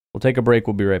 off. We'll take a break.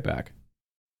 We'll be right back.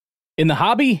 In the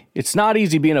hobby, it's not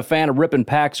easy being a fan of ripping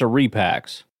packs or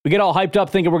repacks. We get all hyped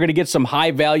up thinking we're going to get some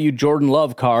high-value Jordan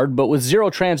Love card, but with zero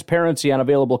transparency on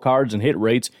available cards and hit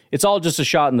rates, it's all just a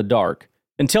shot in the dark.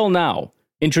 Until now.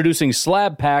 Introducing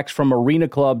slab packs from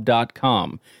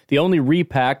arenaclub.com, the only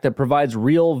repack that provides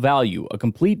real value, a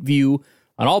complete view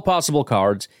on all possible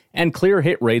cards, and clear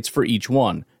hit rates for each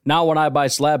one. Now when I buy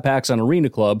slab packs on Arena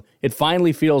Club, it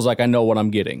finally feels like I know what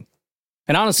I'm getting.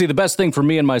 And honestly, the best thing for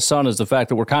me and my son is the fact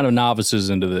that we're kind of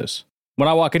novices into this. When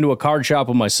I walk into a card shop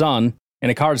with my son, and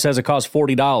a card says it costs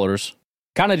 $40,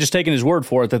 kind of just taking his word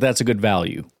for it that that's a good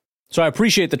value. So I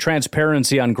appreciate the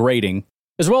transparency on grading,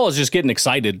 as well as just getting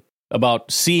excited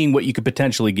about seeing what you could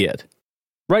potentially get.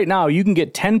 Right now, you can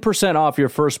get 10% off your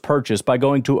first purchase by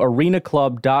going to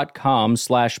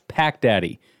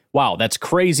arenaclub.com/packdaddy. Wow, that's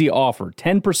crazy offer.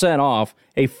 10% off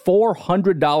a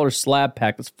 $400 slab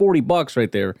pack. That's $40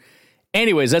 right there.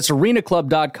 Anyways, that's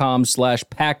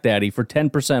arenaclub.com/packdaddy for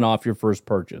 10% off your first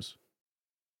purchase.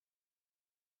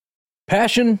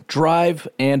 Passion, drive,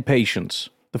 and patience.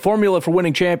 The formula for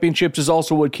winning championships is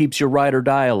also what keeps your ride or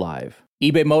die alive.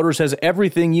 eBay Motors has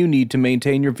everything you need to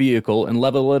maintain your vehicle and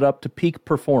level it up to peak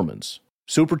performance.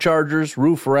 Superchargers,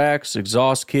 roof racks,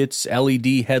 exhaust kits,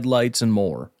 LED headlights, and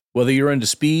more. Whether you're into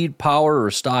speed, power,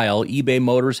 or style, eBay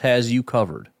Motors has you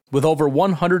covered. With over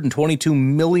 122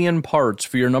 million parts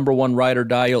for your number one ride or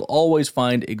die, you'll always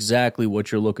find exactly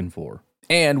what you're looking for.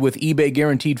 And with eBay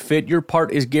Guaranteed Fit, your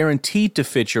part is guaranteed to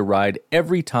fit your ride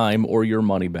every time or your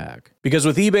money back. Because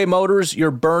with eBay Motors,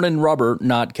 you're burning rubber,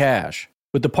 not cash.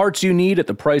 With the parts you need at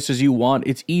the prices you want,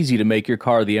 it's easy to make your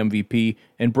car the MVP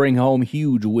and bring home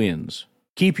huge wins.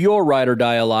 Keep your ride or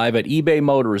die alive at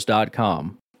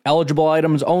ebaymotors.com. Eligible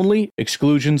items only,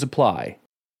 exclusions apply.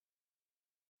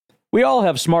 We all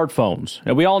have smartphones,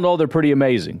 and we all know they're pretty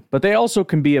amazing, but they also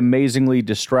can be amazingly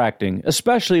distracting,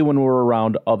 especially when we're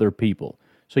around other people.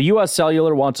 So US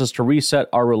Cellular wants us to reset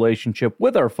our relationship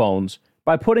with our phones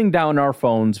by putting down our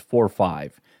phones for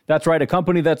 $5. That's right, a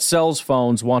company that sells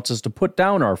phones wants us to put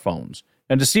down our phones.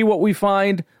 And to see what we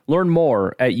find, learn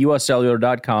more at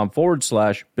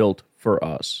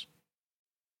uscellular.com/built-for-us.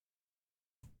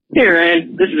 Hey,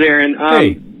 Ryan. This is Aaron.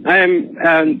 Hey. I'm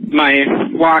my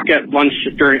walk at lunch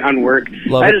on work.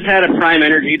 I just had a Prime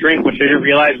Energy drink, which I didn't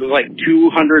realize was like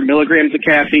 200 milligrams of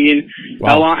caffeine.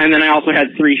 Wow. And then I also had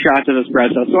 3 shots of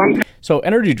espresso. So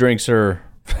energy drinks are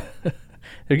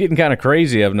they're getting kind of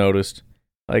crazy, I've noticed.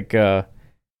 Like it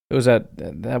was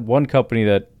that one company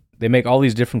that they make all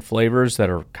these different flavors that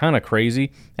are kind of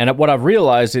crazy. And what I've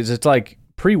realized is it's like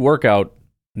pre-workout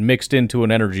mixed into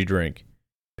an energy drink.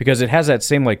 Because it has that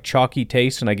same like chalky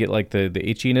taste, and I get like the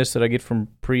itchiness that I get from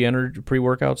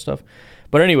pre-workout stuff.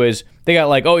 But anyways, they got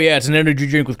like, oh yeah, it's an energy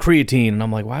drink with creatine, and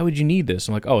I'm like, why would you need this?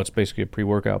 I'm like, oh, it's basically a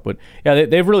pre-workout. But yeah,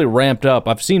 they've really ramped up.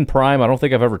 I've seen Prime. I don't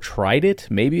think I've ever tried it.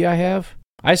 Maybe I have.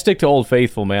 I stick to Old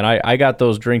Faithful, man. I got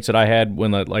those drinks that I had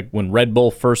when Red Bull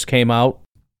first came out,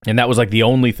 and that was like the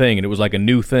only thing, and it was like a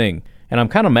new thing. And I'm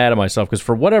kind of mad at myself because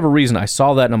for whatever reason, I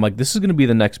saw that and I'm like, this is going to be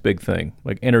the next big thing,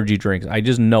 like energy drinks. I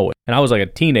just know it. And I was like a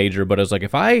teenager, but I was like,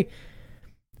 if I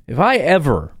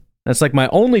ever, that's like my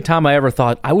only time I ever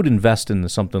thought I would invest into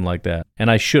something like that.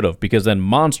 And I should have, because then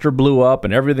Monster blew up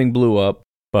and everything blew up.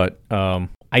 But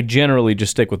I generally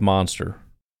just stick with Monster.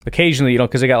 Occasionally,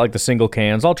 because they got like the single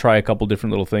cans, I'll try a couple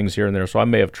different little things here and there. So I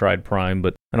may have tried Prime,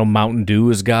 but I know Mountain Dew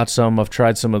has got some. I've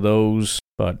tried some of those,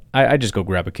 but I just go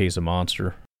grab a case of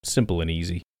Monster. Simple and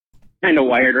easy. Kind of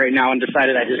wired right now and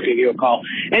decided I'd just give you a call.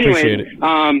 Anyway,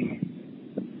 I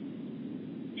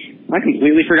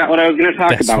completely forgot what I was going to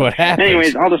talk about. That's what happens.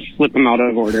 Anyways, I'll just flip them out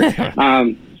of order. That's what I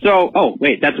was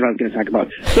going to talk about.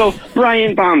 So,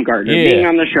 Brian Baumgartner being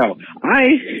on the show.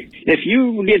 If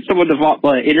you get someone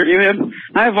to interview him,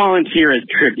 I volunteer as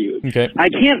tribute. Okay. I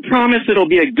can't promise it'll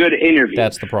be a good interview.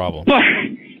 That's the problem. But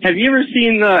have you ever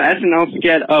seen the SNL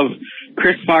skit of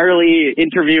Chris Farley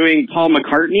interviewing Paul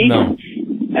McCartney? No.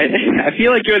 I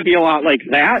feel like it would be a lot like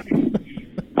that.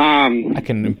 I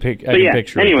can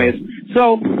picture. Anyways,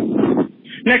 so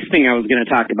next thing I was going to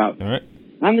talk about. All right.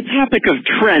 On the topic of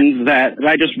trends that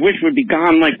I just wish would be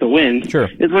gone like the wind,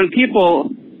 is when people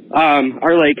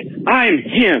are like, I'm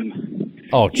him.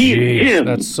 Oh, jeez,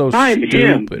 that's so stupid.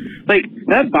 Him. Like,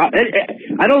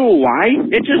 I don't know why.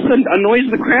 It just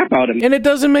annoys the crap out of me. And it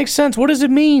doesn't make sense. What does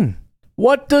it mean?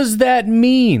 What does that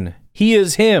mean? He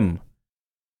is him.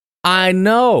 I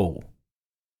know.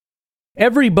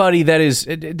 Everybody that is,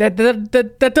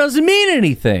 that doesn't mean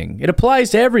anything. It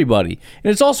applies to everybody.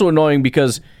 And it's also annoying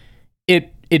because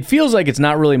it feels like it's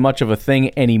not really much of a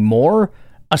thing anymore,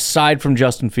 aside from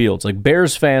Justin Fields. Like,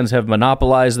 Bears fans have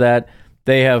monopolized that.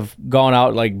 They have gone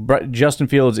out like Justin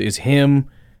Fields is him.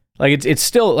 Like, it's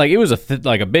still like it was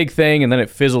a big thing, and then it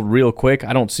fizzled real quick.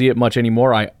 I don't see it much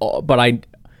anymore.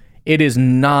 It is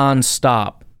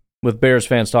nonstop with Bears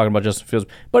fans talking about Justin Fields,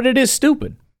 but it is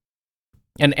stupid.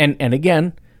 And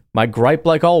again, my gripe,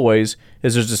 like always,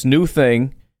 is there's this new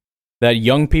thing that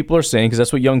young people are saying, because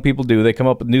that's what young people do. They come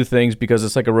up with new things because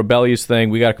it's like a rebellious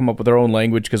thing. We got to come up with our own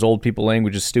language because old people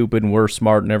language is stupid and we're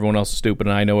smart and everyone else is stupid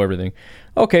and I know everything.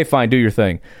 Okay, fine, do your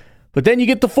thing. But then you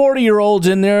get the 40-year-olds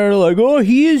in there like, oh,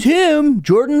 he is him.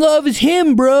 Jordan Love is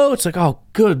him, bro. It's like, oh,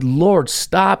 good Lord,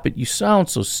 stop it. You sound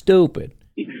so stupid.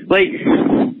 Like,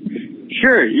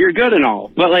 sure, you're good and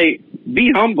all, but, like,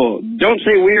 be humble. Don't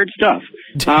say weird stuff.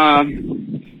 Because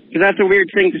that's a weird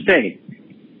thing to say.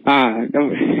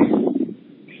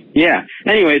 Yeah.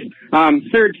 Anyways,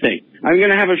 third thing. I'm going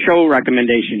to have a show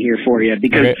recommendation here for you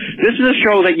because this is a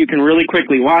show that you can really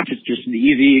quickly watch. It's just an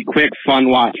easy, quick, fun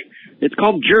watch. It's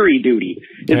called Jury Duty.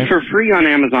 It's for free on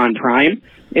Amazon Prime.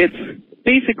 It's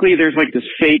basically there's like this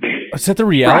fake. Is that the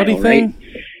reality trial, thing? Right?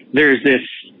 There's this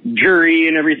jury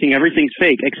and everything. Everything's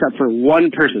fake except for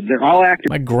one person. They're all actors.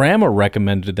 My grandma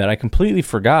recommended that. I completely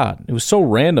forgot. It was so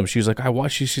random. She was like, I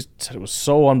watched. She said it was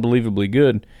so unbelievably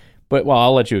good. But, well,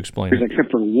 I'll let you explain it.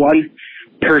 Except for one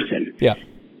person. Yeah.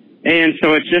 And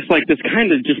so it's just like this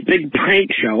kind of just big prank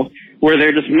show where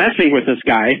they're just messing with this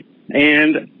guy,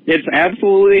 and it's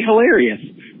absolutely hilarious.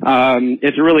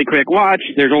 It's a really quick watch.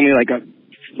 There's only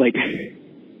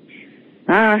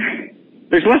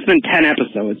there's less than 10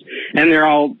 episodes, and they're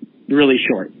all really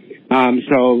short.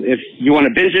 So if you want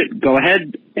to binge it, go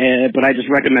ahead, but I just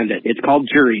recommend it. It's called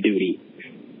Jury Duty.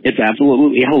 It's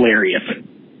absolutely hilarious.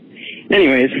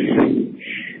 Anyways,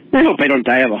 I hope I don't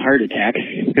die of a heart attack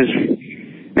because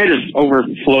I just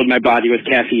overflowed my body with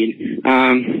caffeine.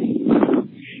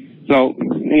 So,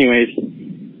 anyways,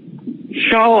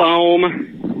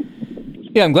 shalom.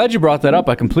 Yeah, I'm glad you brought that up.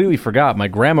 I completely forgot. My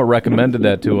grandma recommended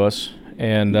that to us,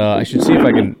 and I should see if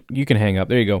I can. You can hang up.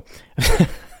 There you go.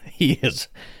 He is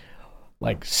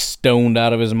like stoned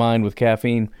out of his mind with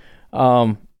caffeine.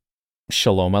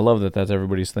 Shalom. I love that that's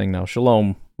everybody's thing now.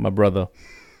 Shalom, my brother.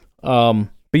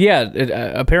 But yeah,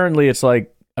 apparently it's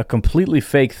like a completely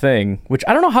fake thing, which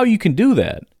I don't know how you can do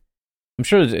that. I'm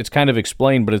sure it's kind of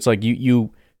explained, but it's like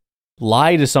you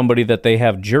lie to somebody that they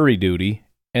have jury duty,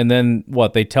 and then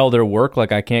what, they tell their work,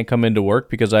 like, I can't come into work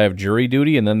because I have jury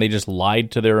duty, and then they just lied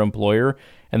to their employer,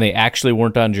 and they actually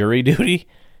weren't on jury duty?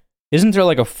 Isn't there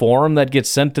like a form that gets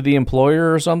sent to the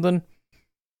employer or something?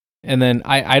 And then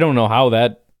I don't know how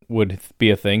that would be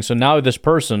a thing. So now this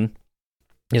person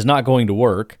is not going to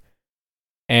work,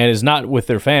 and is not with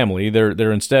their family.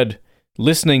 They're instead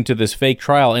listening to this fake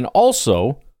trial. And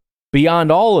also, beyond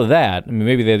all of that, I mean,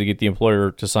 maybe they had to get the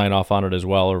employer to sign off on it as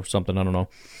well or something, I don't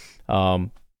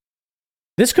know.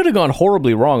 This could have gone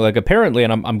horribly wrong. Like, apparently,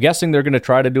 and I'm guessing they're going to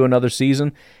try to do another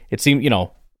season. It seemed,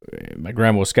 my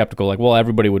grandma was skeptical, like, well,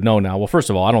 everybody would know now. Well, first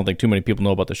of all, I don't think too many people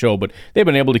know about the show, but they've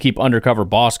been able to keep Undercover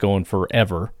Boss going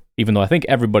forever, even though I think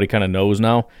everybody kind of knows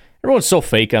now. Everyone's so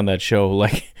fake on that show,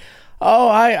 like, oh,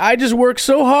 I just work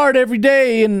so hard every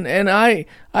day, and I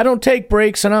don't take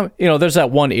breaks, and I'm, there's that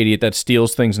one idiot that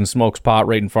steals things and smokes pot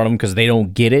right in front of them because they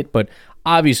don't get it, but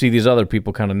obviously these other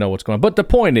people kind of know what's going on. But the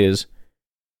point is,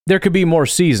 there could be more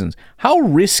seasons. How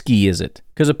risky is it?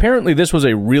 Because apparently this was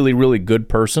a really, really good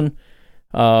person,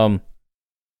 and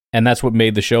that's what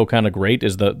made the show kind of great,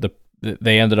 is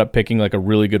they ended up picking like a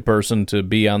really good person to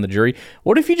be on the jury.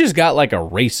 What if you just got like a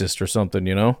racist or something,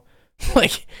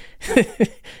 Like,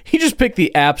 he just picked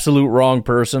the absolute wrong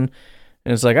person,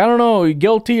 and it's like, I don't know,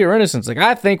 guilty or innocent. It's like,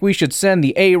 I think we should send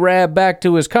the Arab back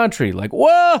to his country. Like,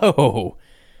 whoa,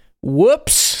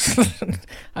 whoops.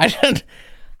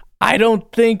 I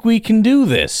don't think we can do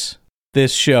this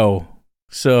show.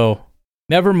 So,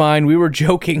 never mind, we were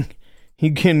joking.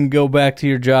 You can go back to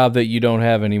your job that you don't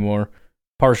have anymore,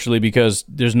 partially because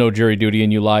there's no jury duty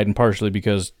and you lied, and partially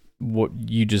because what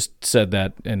you just said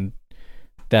that, and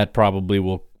that probably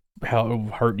will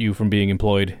hurt you from being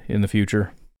employed in the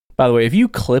future. By the way, if you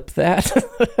clip that,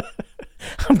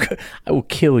 I will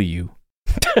kill you.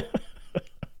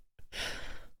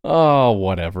 Oh,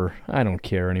 whatever. I don't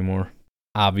care anymore.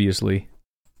 Obviously.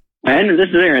 And this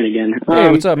is Aaron again. Hey,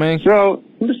 what's up, man? So,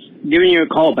 I'm just giving you a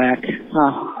call back.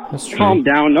 That's true. Calm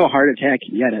down. No heart attack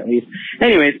yet, at least.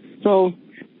 Anyways, so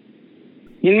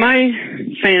in my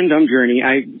fandom journey,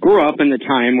 I grew up in the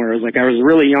time where I was a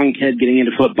really young kid getting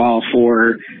into football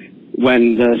for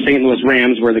when the St. Louis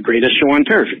Rams were the greatest show on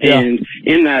turf. Yeah. And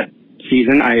in that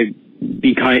season, I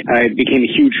became a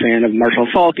huge fan of Marshall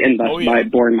Faulk, and thus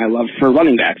born my love for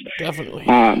running backs. Definitely.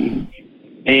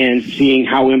 And seeing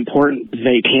how important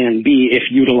they can be if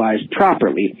utilized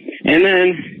properly. And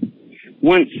then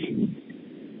once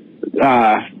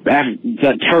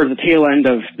towards the tail end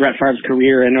of Brett Favre's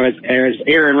career, and as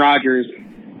Aaron Rodgers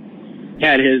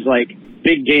had his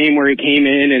big game where he came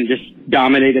in and just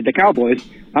dominated the Cowboys,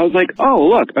 I was like, oh,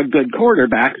 look, a good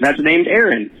quarterback that's named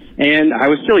Aaron. And I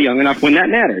was still young enough when that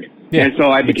mattered. Yeah, and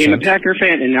so I became a Packer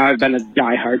fan, and now I've been a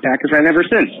diehard Packer fan ever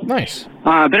since. Nice.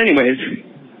 But anyways,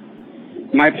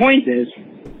 my point is,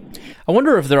 I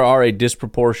wonder if there are a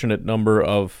disproportionate number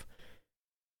of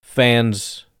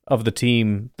fans of the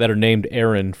team that are named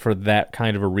Aaron for that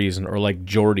kind of a reason, or like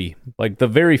Jordy. Like the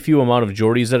very few amount of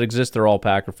Jordys that exist, they're all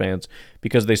Packer fans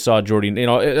because they saw Jordy,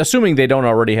 assuming they don't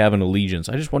already have an allegiance.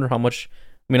 I just wonder how much.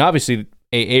 I mean, obviously,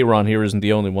 Aaron here isn't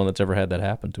the only one that's ever had that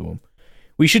happen to him.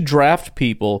 We should draft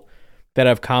people that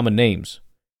have common names.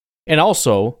 And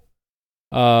also,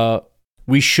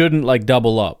 we shouldn't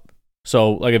double up.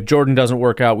 So, if Jordan doesn't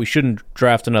work out, we shouldn't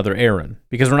draft another Aaron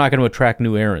because we're not going to attract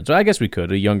new Aarons. So I guess we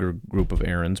could, a younger group of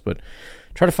Aarons, but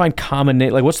try to find common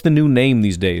name. What's the new name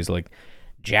these days?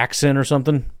 Jackson or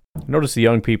something? I notice the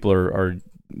young people are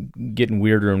getting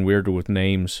weirder and weirder with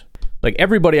names.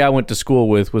 Everybody I went to school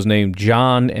with was named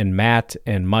John and Matt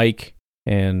and Mike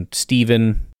and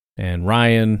Steven and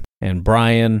Ryan and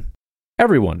Brian.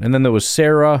 Everyone. And then there was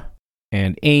Sarah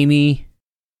and Amy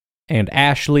and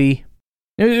Ashley.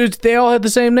 They all had the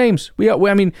same names.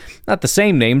 I mean, not the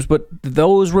same names, but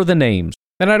those were the names.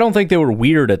 And I don't think they were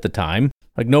weird at the time.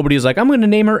 Nobody was I'm going to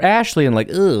name her Ashley. And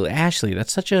ugh, Ashley,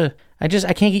 that's such a... I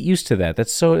can't get used to that.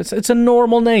 That's so... It's a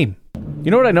normal name.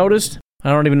 You know what I noticed? I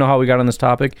don't even know how we got on this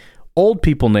topic. Old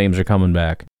people names are coming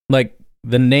back.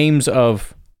 The names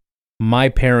of my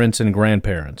parents and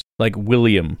grandparents.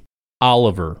 William,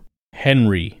 Oliver,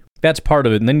 Henry. That's part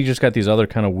of it. And then you just got these other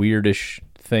kind of weirdish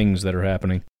things that are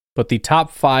happening. But the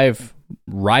top 5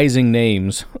 rising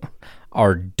names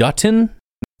are Dutton,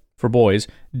 for boys,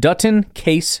 Dutton,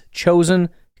 Case, Chosen,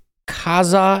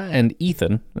 Kaza, and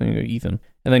Ethan. Ethan.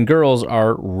 And then girls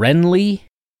are Renly,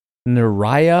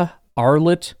 Nariah,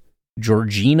 Arlet,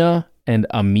 Georgina, and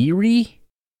Amiri.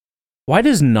 Why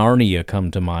does Narnia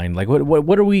come to mind?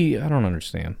 What are we... I don't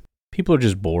understand. People are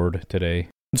just bored today.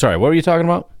 Sorry, what were you talking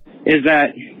about? Is that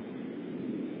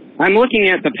I'm looking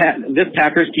at this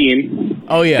Packers team.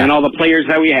 Oh, yeah. And all the players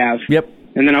that we have. Yep.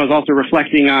 And then I was also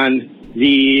reflecting on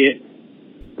the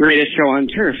greatest show on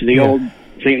turf, the old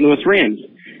St. Louis Rams,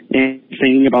 and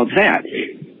thinking about that.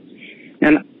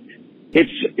 And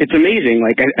it's amazing.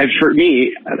 For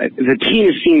me, the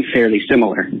team seems fairly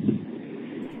similar.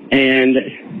 And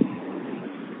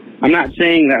I'm not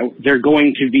saying that they're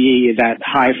going to be that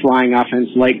high-flying offense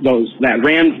like that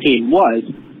Rams team was,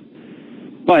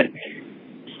 but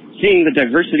seeing the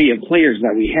diversity of players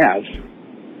that we have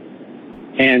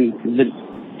and the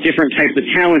different types of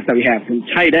talents that we have, from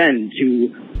tight end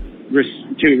to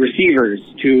receivers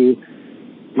to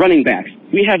running backs,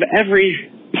 we have every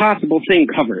possible thing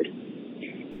covered.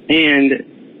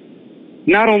 And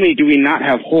not only do we not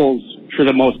have holes for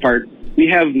the most part, we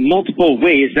have multiple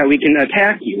ways that we can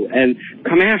attack you and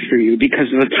come after you because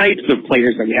of the types of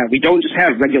players that we have. We don't just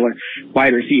have regular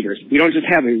wide receivers. We don't just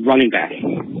have a running back.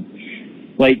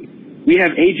 We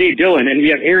have A.J. Dillon, and we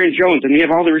have Aaron Jones, and we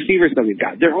have all the receivers that we've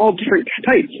got. They're all different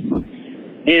types.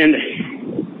 And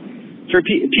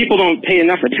people don't pay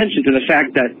enough attention to the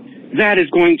fact that is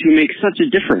going to make such a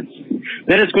difference.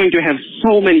 That is going to have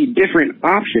so many different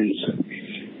options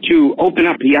to open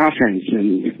up the offense,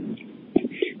 and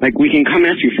we can come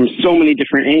at you from so many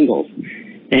different angles.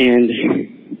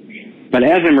 But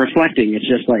as I'm reflecting, it's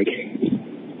just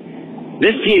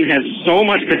this team has so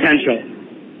much potential.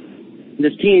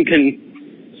 This team can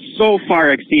so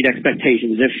far exceed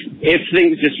expectations if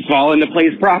things just fall into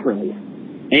place properly.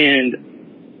 And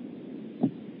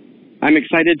I'm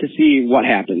excited to see what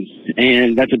happens.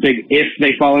 And that's a big if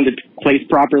they fall into place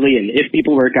properly and if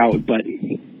people work out. But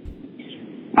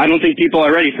I don't think people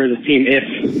are ready for this team if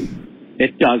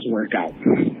it does work out.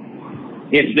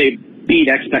 If they beat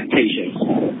expectations.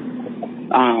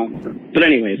 But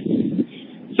anyways,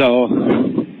 so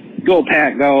go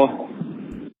Pack, go.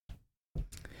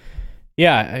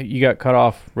 Yeah, you got cut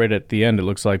off right at the end, it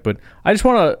looks like. But I just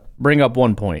want to bring up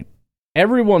one point.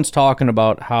 Everyone's talking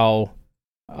about how,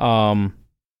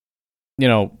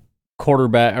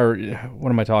 quarterback, or what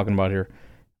am I talking about here?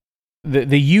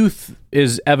 The youth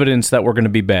is evidence that we're going to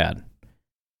be bad.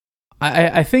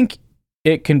 I think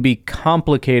it can be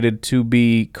complicated to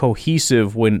be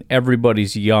cohesive when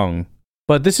everybody's young.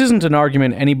 But this isn't an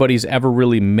argument anybody's ever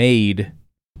really made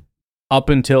up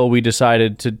until we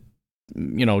decided to,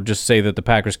 just say that the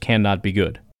Packers cannot be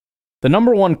good. The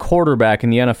number one quarterback in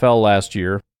the NFL last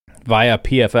year, via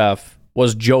PFF,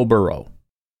 was Joe Burrow.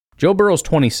 Joe Burrow's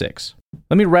 26.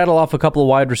 Let me rattle off a couple of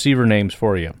wide receiver names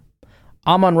for you.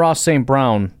 Amon-Ra St.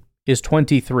 Brown is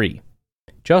 23.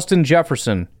 Justin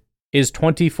Jefferson is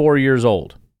 24 years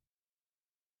old.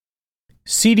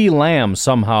 CeeDee Lamb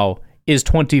somehow is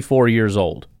 24 years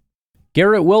old.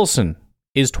 Garrett Wilson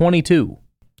is 22.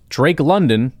 Drake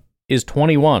London is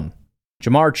 21.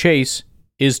 Jamar Chase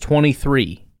is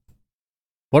 23.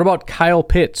 What about Kyle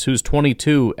Pitts, who's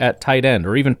 22 at tight end,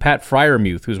 or even Pat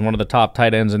Freiermuth, who's one of the top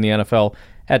tight ends in the NFL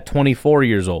at 24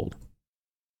 years old?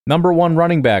 Number one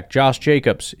running back, Josh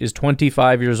Jacobs, is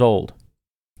 25 years old.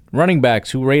 Running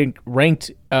backs who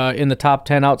ranked in the top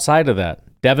 10 outside of that: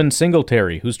 Devin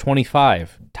Singletary, who's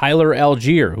 25. Tyler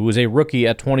Algier, who is a rookie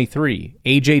at 23.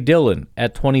 A.J. Dillon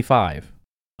at 25.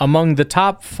 Among the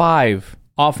top 5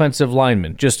 offensive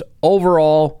linemen, just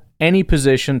overall, any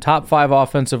position, top 5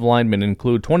 offensive linemen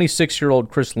include 26-year-old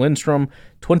Chris Lindstrom,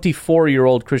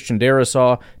 24-year-old Christian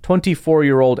Darrisaw,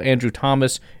 24-year-old Andrew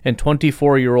Thomas, and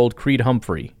 24-year-old Creed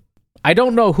Humphrey. I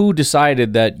don't know who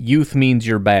decided that youth means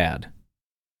you're bad.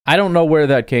 I don't know where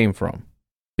that came from.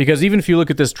 Because even if you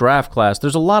look at this draft class,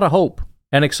 there's a lot of hope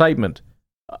and excitement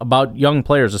about young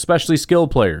players, especially skilled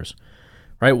players.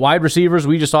 Right? Wide receivers,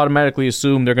 we just automatically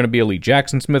assume they're going to be elite.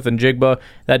 Jackson Smith and Jigba,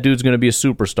 that dude's going to be a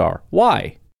superstar.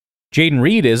 Why? Jaden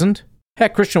Reed isn't.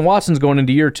 Heck, Christian Watson's going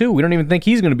into year 2. We don't even think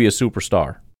he's going to be a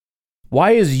superstar.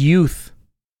 Why is youth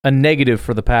a negative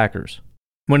for the Packers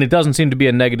when it doesn't seem to be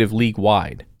a negative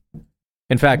league-wide?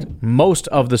 In fact, most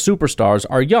of the superstars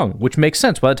are young, which makes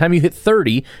sense. By the time you hit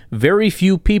 30, very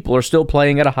few people are still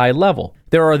playing at a high level.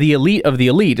 There are the elite of the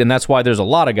elite, and that's why there's a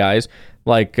lot of guys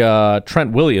like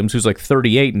Trent Williams, who's like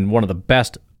 38 and one of the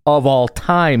best of all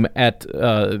time at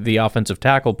the offensive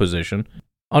tackle position.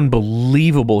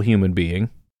 Unbelievable human being.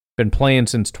 Been playing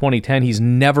since 2010. He's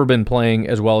never been playing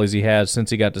as well as he has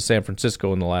since he got to San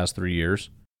Francisco in the last 3 years.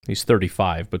 He's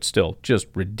 35, but still just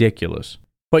ridiculous.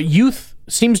 But youth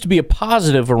seems to be a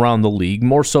positive around the league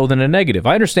more so than a negative.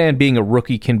 I understand being a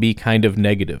rookie can be kind of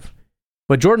negative.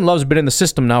 But Jordan Love's been in the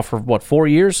system now for, 4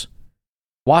 years?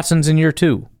 Watson's in year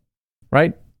 2,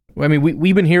 right? I mean,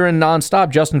 we've been hearing nonstop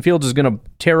Justin Fields is going to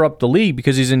tear up the league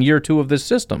because he's in year 2 of this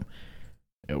system.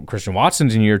 Christian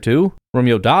Watson's in year 2.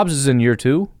 Romeo Doubs is in year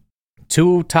 2.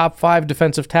 2 top 5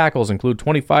 defensive tackles include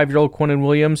 25-year-old Quinnen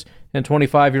Williams and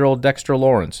 25-year-old Dexter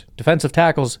Lawrence. Defensive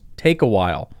tackles take a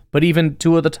while, but even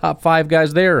 2 of the top 5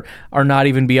 guys there are not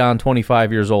even beyond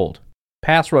 25 years old.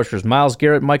 Pass rushers, Myles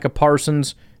Garrett, Micah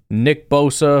Parsons, Nick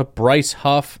Bosa, Bryce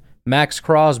Huff, Max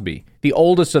Crosby. The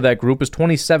oldest of that group is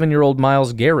 27-year-old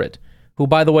Myles Garrett, who,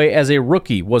 by the way, as a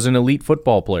rookie, was an elite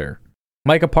football player.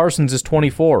 Micah Parsons is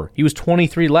 24. He was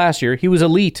 23 last year. He was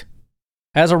elite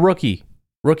as a rookie.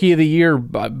 Rookie of the year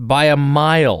by a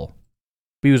mile.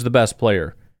 He was the best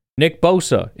player. Nick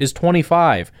Bosa is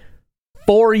 25.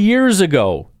 4 years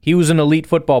ago, he was an elite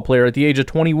football player at the age of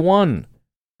 21.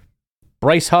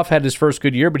 Bryce Huff had his first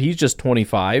good year, but he's just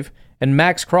 25. And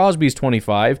Max Crosby's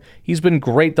 25. He's been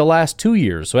great the last 2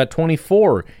 years. So at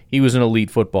 24, he was an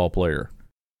elite football player.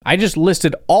 I just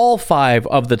listed all 5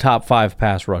 of the top 5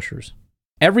 pass rushers.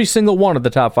 Every single one of the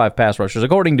top 5 pass rushers,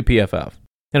 according to PFF.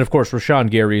 And of course,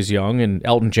 Rashawn Gary is young, and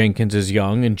Elton Jenkins is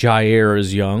young, and Jair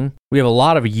is young. We have a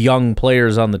lot of young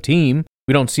players on the team.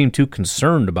 We don't seem too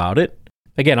concerned about it.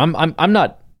 Again, I'm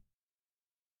not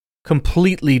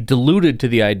completely deluded to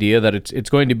the idea that it's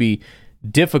going to be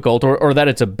difficult or that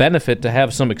it's a benefit to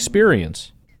have some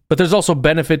experience. But there's also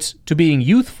benefits to being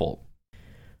youthful.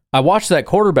 I watched that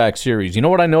quarterback series. You know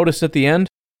what I noticed at the end?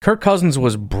 Kirk Cousins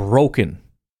was broken.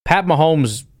 Pat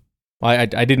Mahomes, I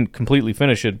didn't completely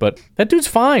finish it, but that dude's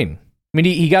fine. I mean,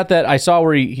 he got that, I saw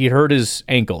where he hurt his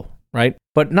ankle, right?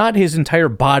 But not his entire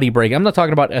body break. I'm not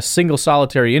talking about a single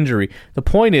solitary injury. The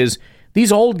point is,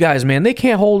 these old guys, man, they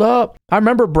can't hold up. I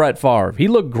remember Brett Favre. He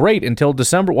looked great until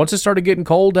December. Once it started getting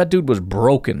cold, that dude was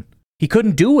broken. He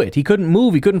couldn't do it. He couldn't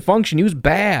move. He couldn't function. He was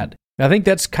bad. I think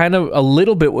that's kind of a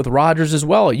little bit with Rodgers as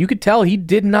well. You could tell he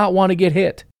did not want to get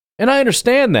hit. And I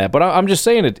understand that, but I'm just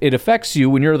saying it affects you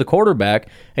when you're the quarterback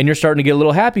and you're starting to get a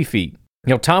little happy feet.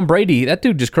 You know, Tom Brady, that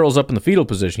dude just curls up in the fetal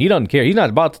position. He doesn't care. He's not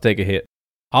about to take a hit.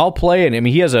 I'll play it. I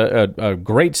mean, he has a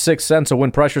great sixth sense of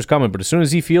when pressure's coming, but as soon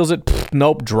as he feels it,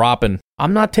 nope, dropping.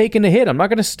 I'm not taking a hit. I'm not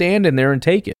going to stand in there and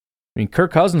take it. I mean,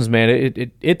 Kirk Cousins, man,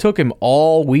 it took him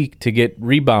all week to get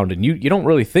rebounded. You don't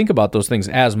really think about those things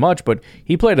as much, but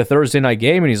he played a Thursday night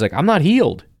game, and he's like, I'm not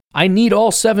healed. I need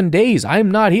all 7 days.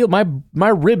 I'm not healed. My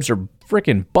ribs are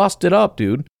freaking busted up,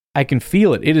 dude. I can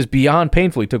feel it. It is beyond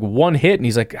painful. He took one hit, and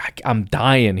he's like, I'm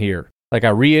dying here. Like, I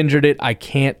re-injured it. I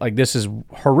can't. Like, this is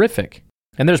horrific.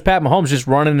 And there's Pat Mahomes just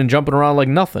running and jumping around like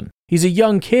nothing. He's a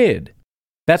young kid.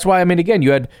 That's why, I mean, again,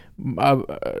 you had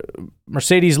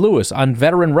Mercedes Lewis on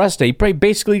veteran rest day. He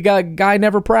basically got a guy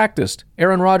never practiced.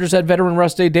 Aaron Rodgers had veteran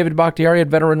rest day. David Bakhtiari had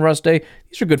veteran rest day.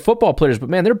 These are good football players, but,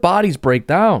 man, their bodies break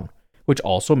down, which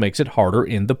also makes it harder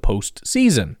in the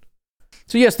postseason.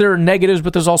 So, yes, there are negatives,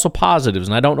 but there's also positives,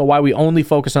 and I don't know why we only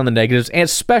focus on the negatives, and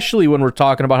especially when we're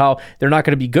talking about how they're not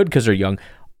going to be good because they're young.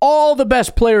 All the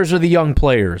best players are the young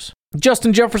players.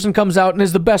 Justin Jefferson comes out and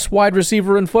is the best wide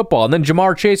receiver in football, and then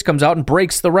Jamar Chase comes out and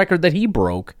breaks the record that he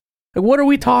broke. Like, what are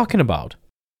we talking about?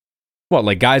 What,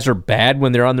 like guys are bad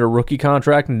when they're on their rookie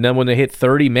contract, and then when they hit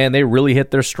 30, man, they really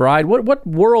hit their stride? What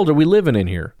world are we living in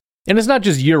here? And it's not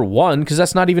just year one, because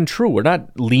that's not even true. We're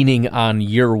not leaning on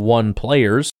year one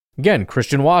players. Again,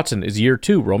 Christian Watson is year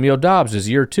 2. Romeo Doubs is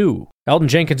year 2. Elton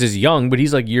Jenkins is young, but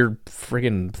he's like year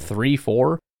friggin' 3,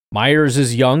 4. Myers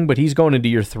is young, but he's going into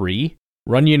year 3.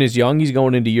 Runyon is young, he's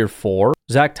going into year 4.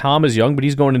 Zach Tom is young, but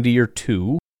he's going into year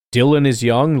 2. Dillon is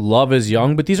young, Love is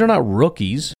young, but these are not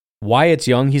rookies. Wyatt's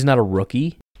young, he's not a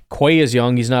rookie. Quay is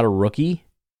young, he's not a rookie.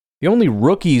 The only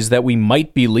rookies that we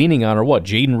might be leaning on are what,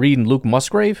 Jaden Reed and Luke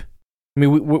Musgrave? I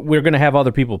mean, we're going to have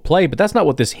other people play, but that's not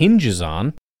what this hinges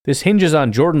on. This hinges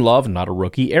on Jordan Love, not a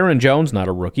rookie. Aaron Jones, not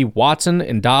a rookie. Watson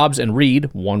and Dobbs and Reed,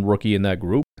 one rookie in that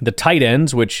group. The tight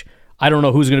ends, which I don't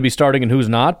know who's going to be starting and who's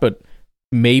not, but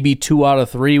maybe 2 out of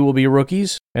 3 will be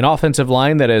rookies. An offensive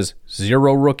line that has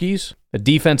 0 rookies. A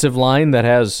defensive line that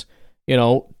has,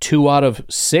 2 out of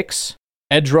 6.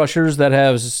 Edge rushers that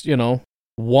has,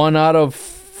 1 out of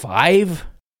 5.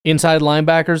 Inside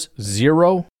linebackers,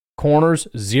 0. Corners,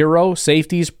 0.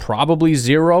 Safeties, probably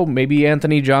 0. Maybe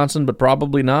Anthony Johnson, but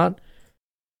probably not.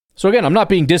 So again, I'm not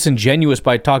being disingenuous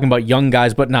by talking about young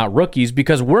guys but not rookies,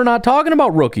 because we're not talking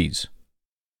about rookies.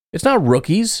 It's not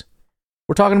rookies.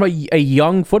 We're talking about a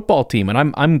young football team,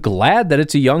 and I'm glad that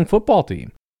it's a young football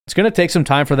team. It's going to take some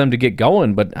time for them to get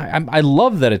going, but I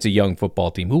love that it's a young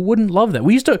football team. Who wouldn't love that?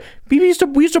 We used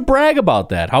to brag about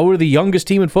that. How we're the youngest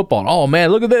team in football. Oh man,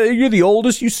 look at that! You're the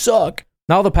oldest. You suck.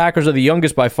 Now the Packers are the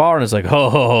youngest by far, and it's like,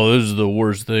 oh, this is the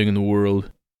worst thing in the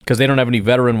world. Because they don't have any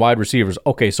veteran wide receivers.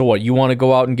 Okay, so what? You want to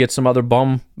go out and get some other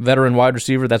bum veteran wide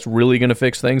receiver that's really going to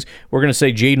fix things? We're going to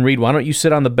say, Jaden Reed, why don't you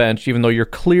sit on the bench, even though you're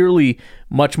clearly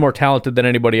much more talented than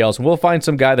anybody else? And we'll find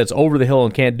some guy that's over the hill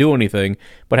and can't do anything,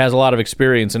 but has a lot of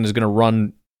experience and is going to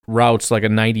run routes like a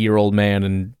 90-year-old man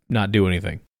and not do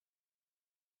anything.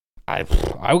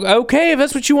 Okay, if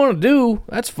that's what you want to do,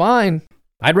 that's fine.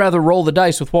 I'd rather roll the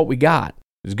dice with what we got.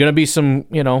 There's going to be some,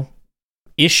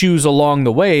 issues along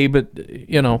the way, but,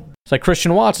 it's like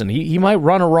Christian Watson. He might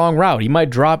run a wrong route. He might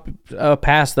drop a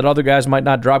pass that other guys might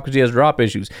not drop because he has drop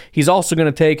issues. He's also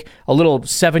going to take a little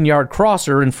 7-yard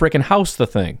crosser and frickin' house the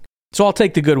thing. So I'll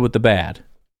take the good with the bad.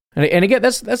 And again,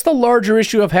 that's the larger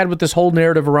issue I've had with this whole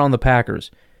narrative around the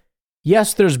Packers.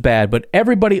 Yes, there's bad, but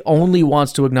everybody only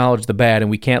wants to acknowledge the bad,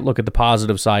 and we can't look at the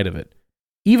positive side of it.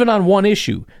 Even on one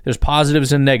issue, there's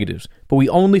positives and negatives, but we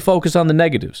only focus on the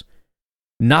negatives,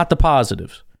 not the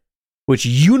positives, which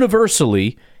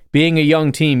universally, being a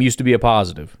young team used to be a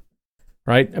positive,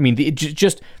 right? I mean,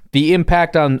 just the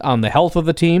impact on the health of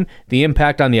the team, the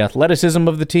impact on the athleticism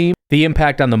of the team, the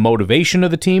impact on the motivation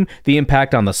of the team, the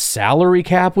impact on the salary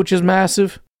cap, which is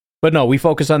massive. But no, we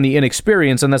focus on the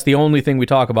inexperience, and that's the only thing we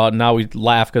talk about, and now we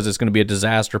laugh because it's going to be a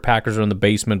disaster. Packers are in the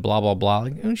basement, blah, blah, blah.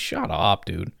 Like, shut up,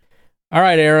 dude. All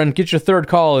right, Aaron, get your third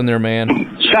call in there,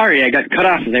 man. Sorry, I got cut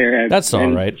off there. That's all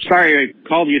right. Sorry, I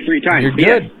called you 3 times. You're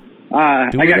good.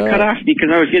 I got cut off because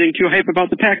I was getting too hype about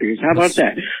the Packers. How about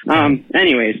that?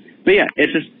 Anyways, but yeah,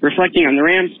 it's just reflecting on the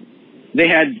Rams. They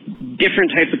had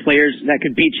different types of players that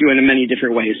could beat you in many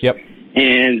different ways. Yep.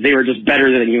 And they were just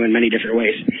better than you in many different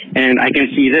ways. And I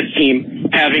can see this team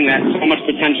having that so much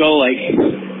potential, like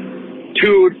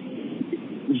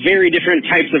 2 very different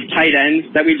types of tight ends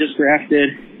that we just drafted.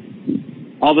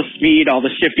 All the speed, all the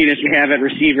shiftiness we have at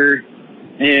receiver,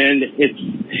 and it's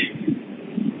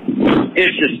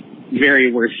just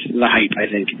very worth the hype, I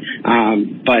think.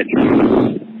 But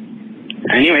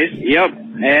Anyways, yep.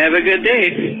 Have a good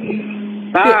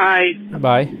day. Bye.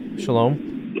 Bye.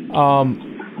 Shalom.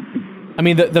 I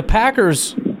mean, the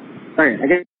Packers...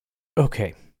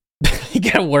 Okay. You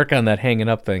got to work on that hanging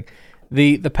up thing.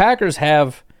 The Packers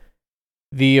have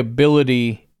the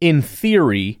ability, in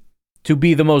theory, to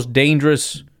be the most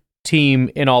dangerous team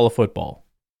in all of football.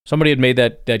 Somebody had made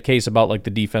that case about like the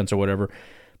defense or whatever.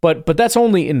 But that's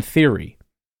only in theory.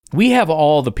 We have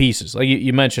all the pieces, like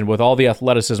you mentioned, with all the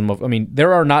athleticism of. I mean,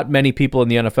 there are not many people in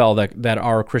the NFL that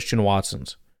are Christian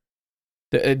Watsons.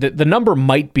 The number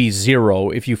might be 0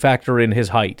 if you factor in his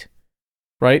height,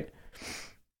 right?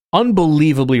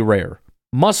 Unbelievably rare.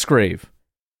 Musgrave.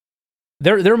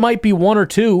 There might be 1 or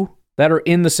 2 that are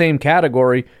in the same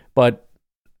category, but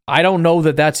I don't know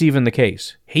that that's even the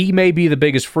case. He may be the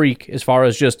biggest freak as far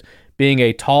as just being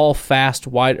a tall, fast,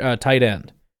 wide tight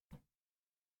end.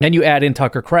 Then you add in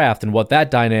Tucker Kraft and what that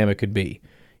dynamic could be.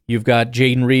 You've got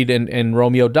Jaden Reed and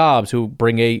Romeo Doubs who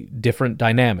bring a different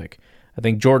dynamic. I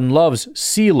think Jordan Love's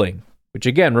ceiling, which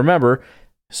again, remember,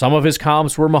 some of his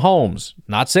comps were Mahomes.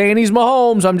 Not saying he's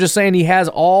Mahomes, I'm just saying he has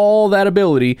all that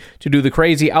ability to do the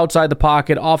crazy outside the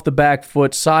pocket, off the back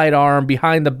foot, sidearm,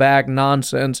 behind the back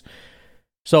nonsense.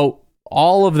 So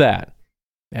all of that,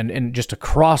 and just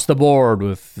across the board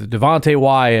with Devontae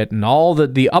Wyatt and all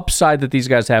the upside that these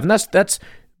guys have, and that's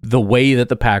the way that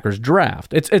the Packers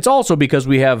draft. It's also because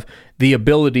we have the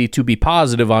ability to be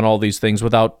positive on all these things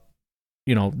without,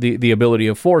 the ability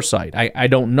of foresight. I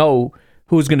don't know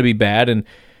who's going to be bad, and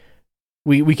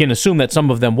we can assume that some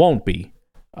of them won't be,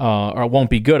 or won't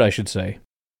be good, I should say.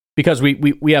 Because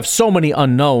we have so many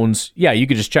unknowns, yeah, you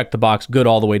could just check the box good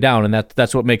all the way down, and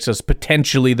that's what makes us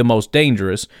potentially the most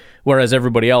dangerous, whereas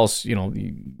everybody else,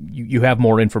 you have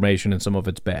more information and some of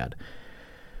it's bad.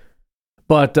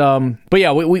 But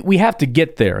yeah, we have to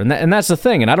get there, and that's the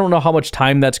thing, and I don't know how much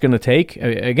time that's going to take.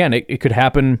 Again, it could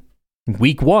happen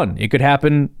week 1. It could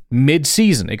happen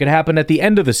mid-season. It could happen at the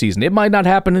end of the season. It might not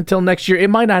happen until next year. It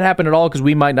might not happen at all because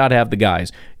we might not have the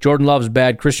guys. Jordan Love's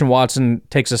bad. Christian Watson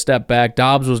takes a step back.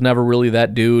 Dobbs was never really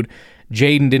that dude.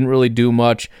 Jaden didn't really do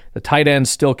much. The tight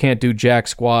ends still can't do jack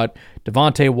squat.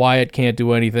 Devontae Wyatt can't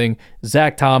do anything.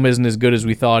 Zach Tom isn't as good as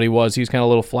we thought he was. He's kind of a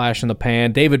little flash in the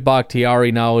pan. David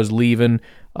Bakhtiari now is leaving.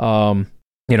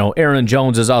 Aaron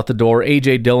Jones is out the door.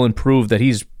 A.J. Dillon proved that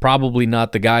he's probably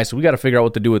not the guy, so we got to figure out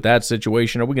what to do with that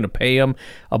situation. Are we going to pay him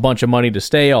a bunch of money to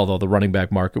stay? Although the running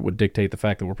back market would dictate the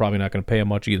fact that we're probably not going to pay him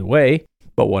much either way,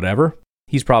 but whatever.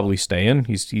 He's probably staying.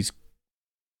 He's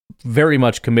very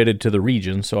much committed to the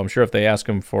region, so I'm sure if they ask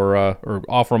him for or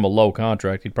offer him a low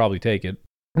contract, he'd probably take it.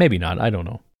 Maybe not. I don't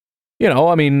know.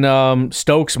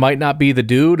 Stokes might not be the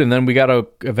dude, and then we got to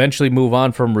eventually move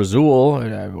on from Rasul,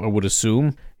 I would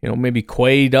assume. Maybe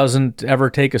Quay doesn't ever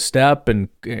take a step, and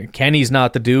Kenny's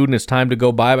not the dude, and it's time to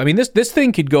go by. I mean, this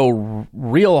thing could go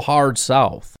real hard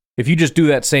south. If you just do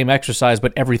that same exercise,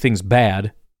 but everything's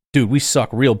bad, dude, we suck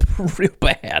real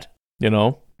bad,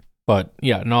 But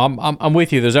yeah, no, I'm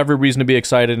with you. There's every reason to be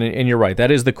excited, and you're right. That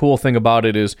is the cool thing about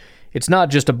it is it's not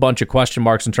just a bunch of question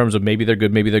marks in terms of maybe they're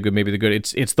good, maybe they're good, maybe they're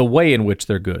good. It's the way in which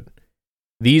they're good.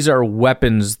 These are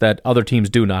weapons that other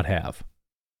teams do not have.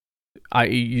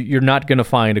 You're not going to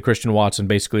find a Christian Watson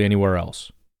basically anywhere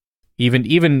else. Even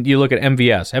you look at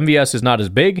MVS. MVS is not as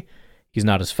big. He's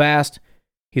not as fast.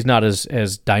 He's not as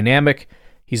dynamic.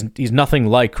 He's nothing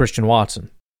like Christian Watson.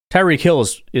 Tyreek Hill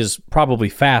is probably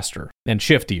faster and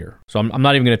shiftier. So I'm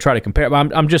not even going to try to compare.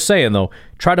 But I'm just saying, though,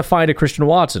 try to find a Christian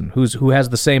Watson who has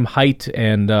the same height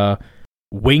and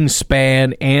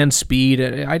wingspan and speed.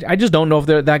 I just don't know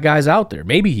if that guy's out there.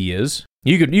 Maybe he is.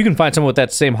 You can find someone with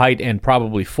that same height and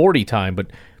probably 40 time,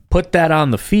 but put that on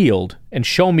the field and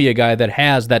show me a guy that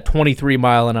has that 23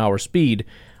 mile an hour speed.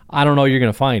 I don't know you're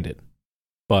going to find it.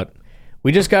 But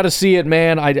we just got to see it,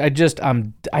 man.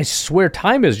 I swear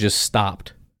time has just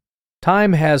stopped.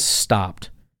 Time has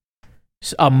stopped.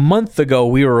 A month ago,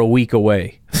 we were a week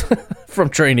away from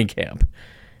training camp.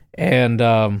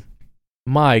 And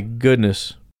my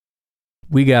goodness,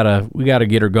 we gotta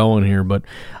get her going here, but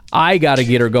I gotta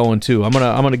get her going too. I'm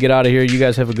gonna get out of here. You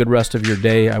guys have a good rest of your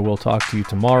day. I will talk to you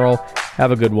tomorrow.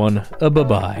 Have a good one.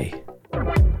 Bye-bye.